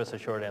 but give us a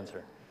short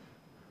answer.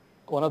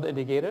 One of the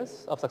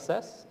indicators of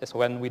success is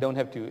when we don't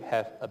have to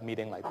have a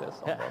meeting like this.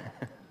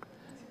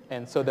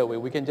 And so that way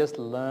we can just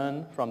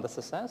learn from the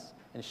success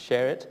and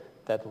share it.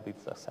 That will be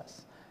the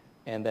success.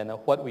 And then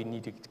what we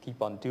need to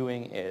keep on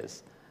doing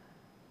is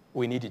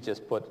we need to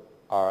just put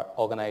our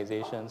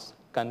organizations,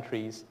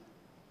 countries,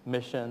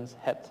 missions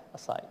head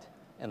aside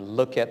and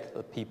look at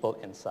the people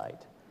inside.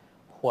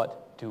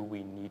 What do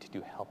we need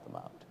to help them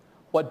out?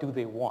 What do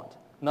they want?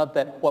 Not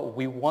that what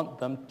we want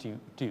them to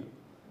do.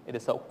 It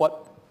is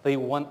what they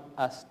want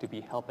us to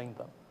be helping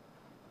them.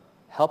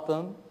 Help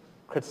them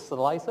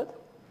crystallize it,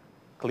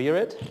 clear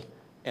it,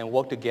 and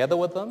work together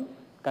with them.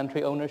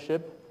 Country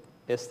ownership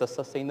is the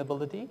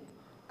sustainability.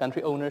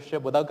 Country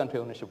ownership, without country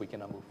ownership, we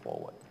cannot move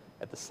forward.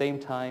 At the same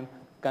time,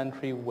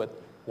 country with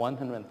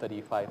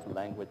 135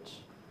 language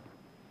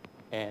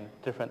and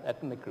different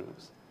ethnic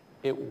groups,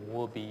 it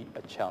will be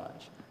a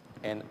challenge.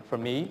 And for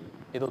me,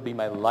 it'll be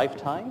my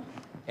lifetime,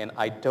 and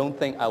I don't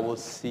think I will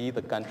see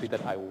the country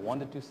that I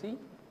wanted to see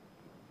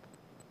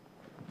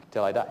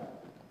till I die,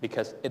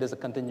 because it is a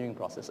continuing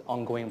process,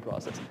 ongoing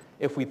process.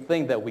 If we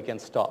think that we can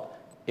stop,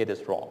 it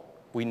is wrong.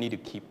 We need to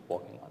keep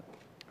working on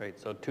it. Great,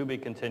 so to be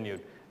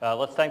continued.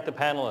 Let's thank the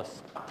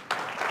panelists.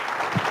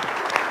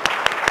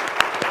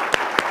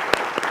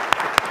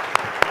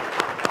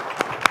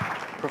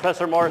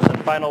 Professor Morrison,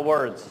 final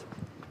words.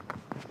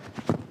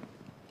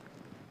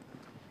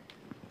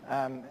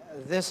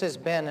 This has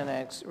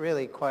been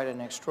really quite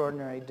an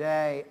extraordinary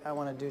day. I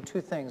want to do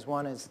two things.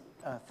 One is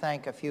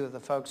thank a few of the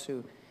folks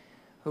who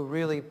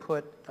really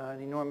put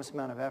an enormous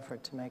amount of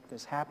effort to make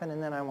this happen.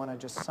 And then I want to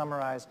just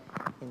summarize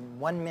in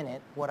 1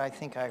 minute what I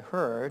think I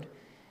heard.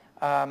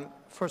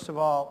 First of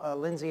all,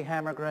 Lindsay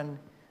Hammergren,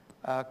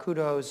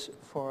 kudos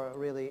for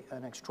really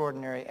an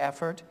extraordinary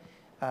effort.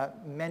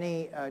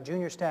 Many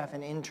junior staff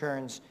and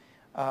interns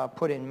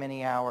put in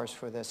many hours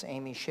for this.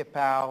 Amy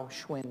Schipau,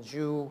 Xuan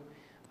Zhu,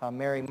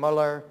 Mary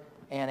Muller,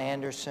 Ann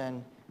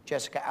Anderson,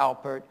 Jessica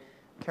Alpert.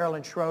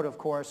 Carolyn Schroed, of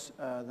course,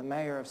 the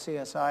mayor of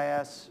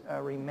CSIS,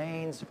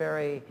 remains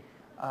very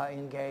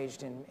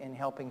engaged in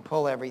helping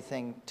pull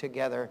everything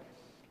together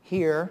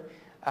here.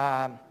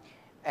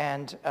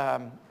 And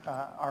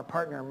our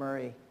partner,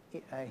 Murray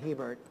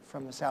Hebert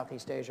from the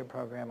Southeast Asia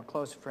program, a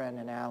close friend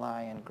and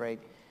ally and great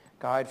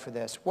guide for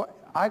this.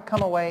 I've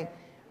come away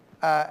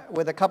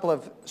with a couple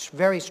of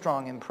very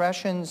strong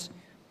impressions.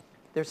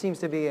 There seems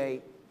to be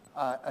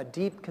a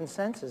deep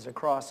consensus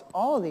across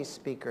all of these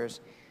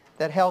speakers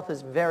that health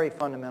is very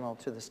fundamental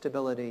to the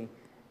stability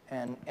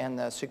and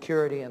the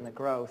security and the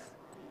growth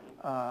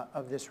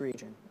of this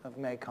region, of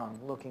Mekong,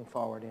 looking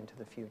forward into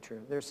the future.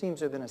 There seems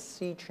to have been a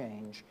sea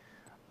change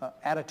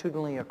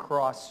attitudinally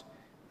across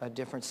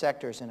different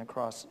sectors and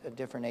across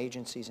different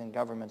agencies and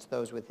governments,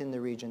 those within the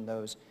region,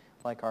 those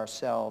like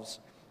ourselves.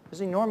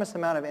 There's an enormous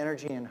amount of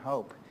energy and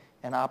hope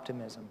and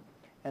optimism.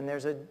 And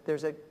there's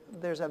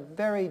a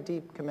very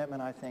deep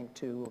commitment, I think,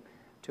 to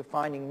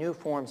finding new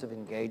forms of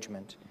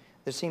engagement.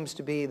 There seems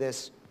to be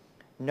this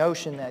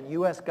notion that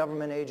U.S.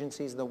 government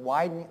agencies,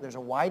 there's a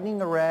widening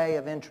array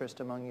of interest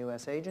among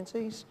U.S.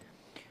 agencies.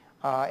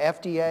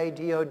 FDA,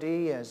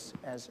 DOD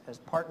as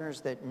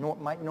partners that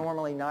might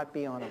normally not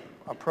be on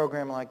a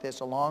program like this,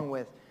 along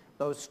with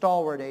those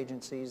stalwart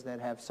agencies that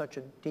have such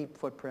a deep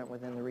footprint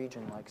within the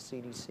region, like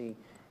CDC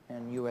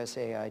and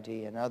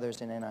USAID and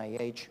others in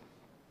NIH.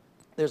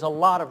 There's a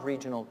lot of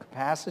regional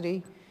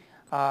capacity.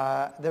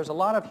 There's a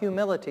lot of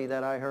humility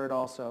that I heard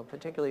also,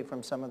 particularly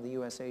from some of the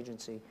U.S.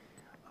 agency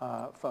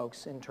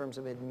folks, in terms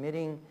of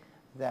admitting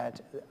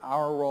that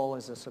our role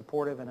is a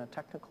supportive and a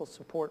technical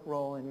support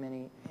role in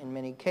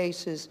many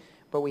cases,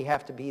 but we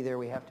have to be there.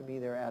 We have to be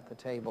there at the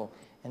table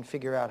and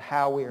figure out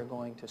how we are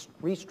going to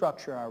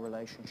restructure our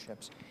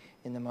relationships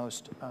in the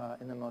most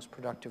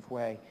productive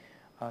way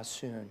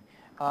soon.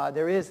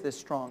 There is this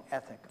strong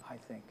ethic, I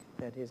think,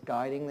 that is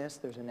guiding this.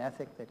 There's an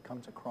ethic that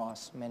comes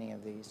across many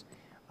of these.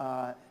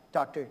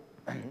 Dr.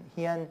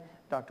 Hien,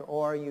 Dr.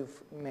 Orr,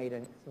 you've made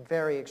a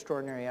very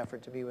extraordinary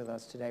effort to be with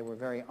us today. We're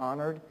very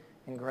honored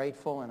and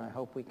grateful, and I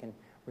hope we can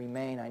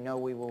remain, I know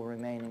we will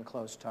remain in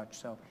close touch.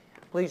 So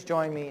please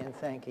join me in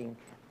thanking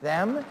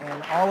them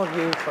and all of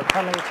you for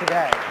coming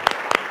today.